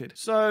selected.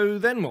 So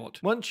then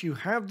what? Once you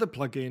have the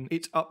plugin,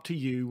 it's up to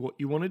you what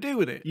you want to do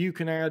with it. You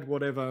can add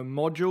whatever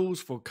modules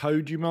for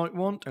code you might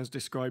want, as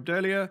described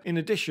earlier. In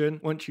addition,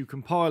 once you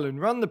compile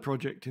and run the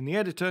project in the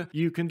editor,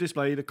 you can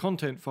display the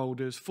content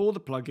folders for the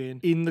plugin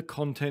in the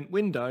content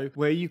window,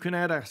 where you can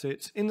add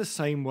assets in the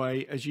same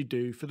way as you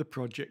do for the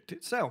project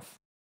itself.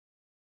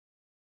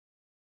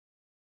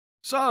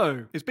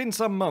 So, it's been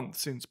some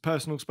months since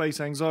Personal Space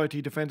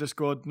Anxiety Defender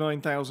Squad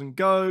 9000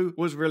 Go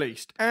was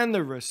released, and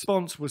the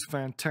response was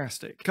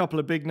fantastic. A couple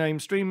of big name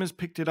streamers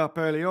picked it up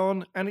early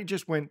on, and it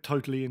just went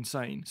totally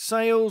insane.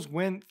 Sales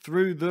went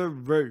through the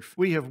roof.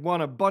 We have won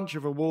a bunch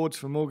of awards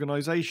from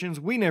organisations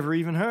we never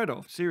even heard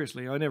of.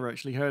 Seriously, I never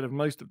actually heard of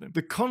most of them.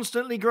 The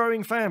constantly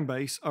growing fan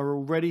base are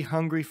already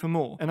hungry for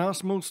more, and our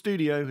small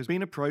studio has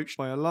been approached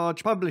by a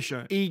large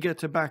publisher eager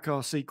to back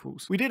our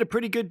sequels. We did a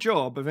pretty good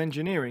job of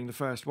engineering the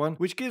first one,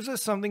 which gives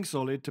us something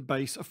solid to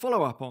base a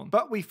follow-up on,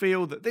 but we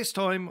feel that this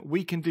time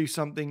we can do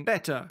something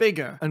better,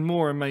 bigger, and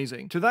more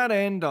amazing. To that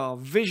end, our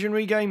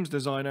visionary games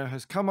designer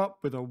has come up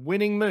with a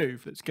winning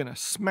move that's going to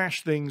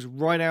smash things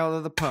right out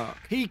of the park.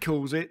 He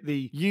calls it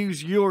the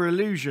Use Your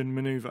Illusion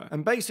maneuver,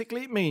 and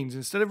basically it means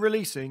instead of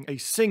releasing a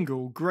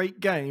single great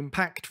game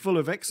packed full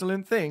of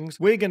excellent things,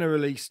 we're going to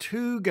release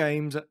 2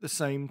 games at the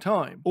same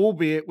time,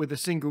 albeit with a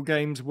single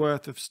game's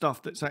worth of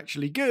stuff that's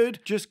actually good,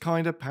 just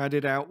kind of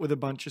padded out with a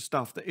bunch of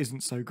stuff that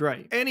isn't so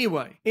great.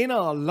 Anyway, in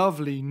our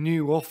lovely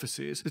new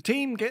offices, the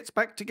team gets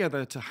back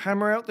together to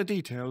hammer out the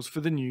details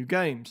for the new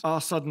games. Our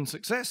sudden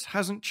success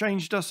hasn't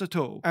changed us at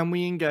all, and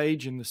we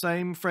engage in the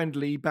same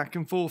friendly back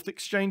and forth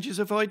exchanges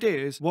of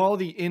ideas while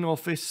the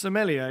in-office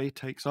sommelier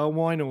takes our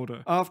wine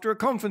order. After a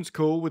conference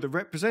call with a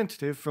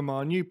representative from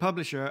our new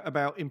publisher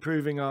about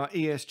improving our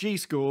ESG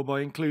score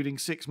by including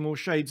 6 more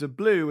shades of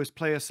blue as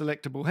player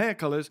selectable hair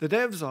colours, the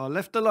devs are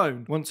left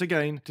alone once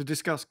again to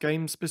discuss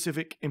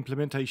game-specific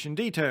implementation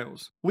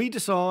details. We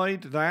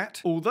decide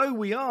that, although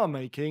we are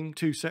making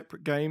 2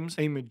 separate games,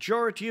 a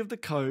majority of the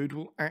code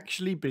will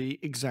actually be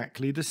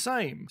exactly the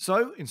same.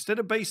 So, instead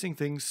of basing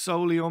things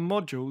solely on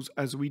modules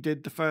as we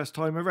did the first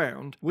time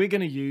around, we're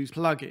going to use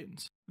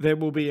plugins. There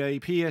will be a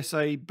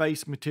PSA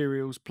base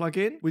materials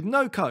plugin with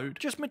no code,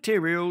 just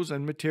materials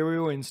and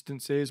material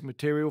instances,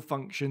 material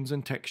functions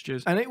and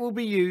textures, and it will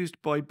be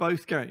used by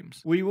both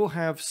games. We will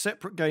have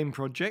separate game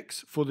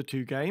projects for the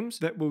 2 games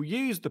that will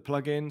use the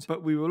plugins,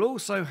 but we will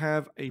also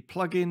have a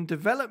plugin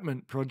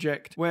development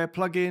project where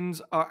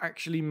plugins are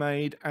actually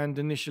made and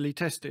initially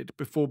tested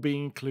before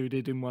being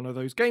included in one of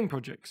those game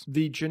projects.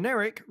 The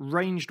generic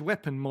ranged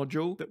weapon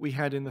module that we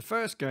had in the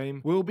first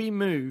game will be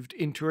moved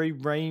into a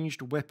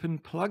ranged weapon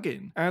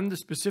plugin, and the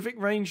specific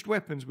ranged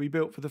weapons we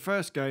built for the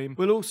first game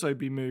will also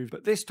be moved,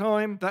 but this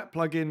time that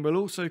plugin will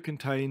also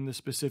contain the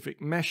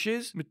specific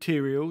meshes,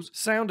 materials,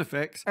 sound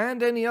effects,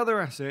 and any other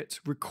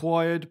assets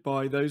required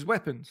by those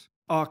weapons.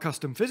 Our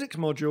custom physics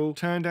module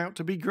turned out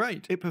to be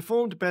great. It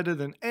performed better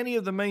than any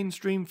of the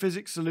mainstream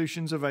physics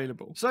solutions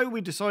available. So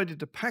we decided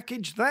to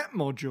package that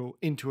module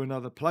into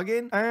another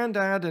plugin and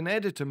add an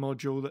editor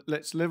module that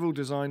lets level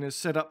designers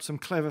set up some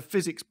clever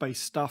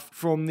physics-based stuff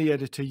from the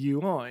editor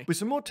UI. With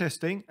some more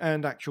testing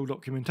and actual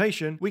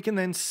documentation, we can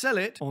then sell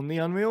it on the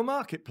Unreal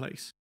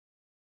Marketplace.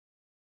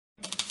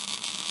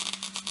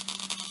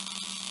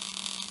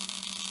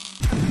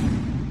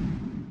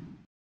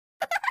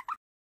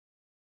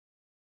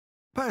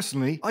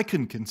 Personally, I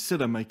couldn't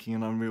consider making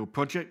an Unreal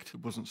project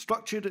that wasn't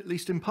structured, at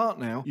least in part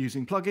now,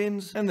 using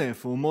plugins and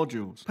therefore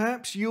modules.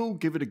 Perhaps you'll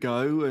give it a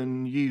go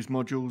and use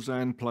modules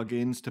and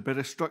plugins to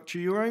better structure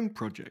your own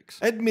projects.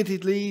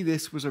 Admittedly,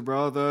 this was a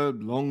rather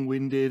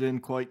long-winded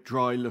and quite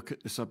dry look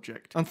at the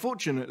subject.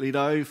 Unfortunately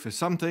though, for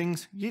some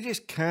things, you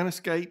just can't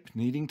escape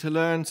needing to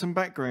learn some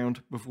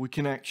background before we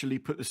can actually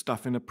put the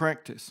stuff into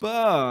practice.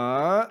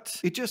 But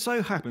it just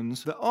so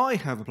happens that I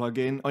have a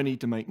plugin I need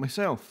to make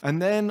myself,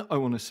 and then I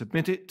want to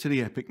submit it to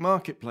the Epic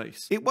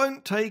Marketplace. It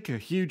won't take a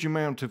huge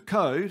amount of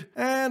code,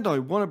 and I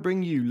want to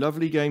bring you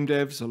lovely game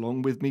devs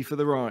along with me for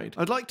the ride.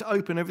 I'd like to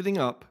open everything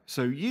up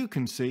so you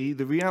can see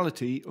the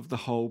reality of the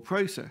whole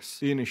process.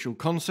 The initial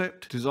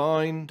concept,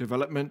 design,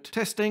 development,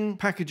 testing,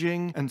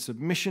 packaging, and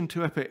submission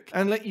to Epic,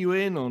 and let you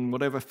in on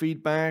whatever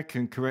feedback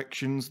and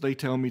corrections they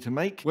tell me to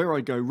make, where I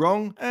go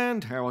wrong,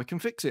 and how I can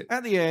fix it.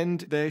 At the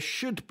end, there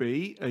should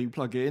be a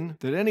plugin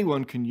that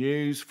anyone can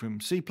use from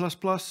C++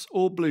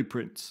 or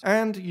Blueprints,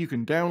 and you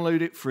can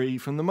download it free directly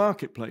from the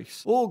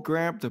marketplace, or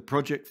grab the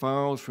project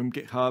files from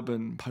GitHub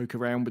and poke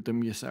around with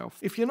them yourself.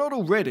 If you're not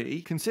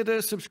already,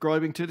 consider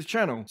subscribing to the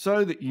channel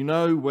so that you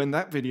know when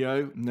that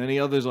video and any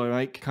others I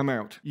make come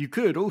out. You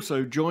could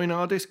also join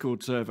our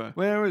Discord server,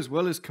 where as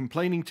well as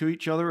complaining to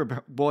each other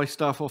about why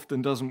stuff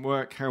often doesn't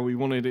work how we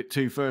wanted it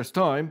to first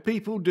time,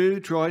 people do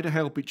try to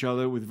help each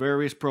other with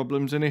various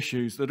problems and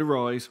issues that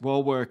arise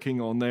while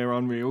working on their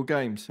Unreal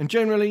games, and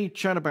generally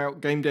chat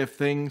about game dev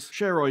things,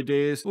 share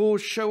ideas, or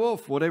show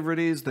off whatever it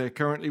is they're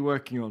currently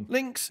working on.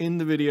 Links in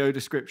the video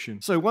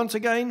description. So once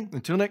again,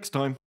 until next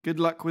time, good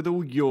luck with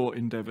all your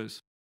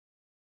endeavours.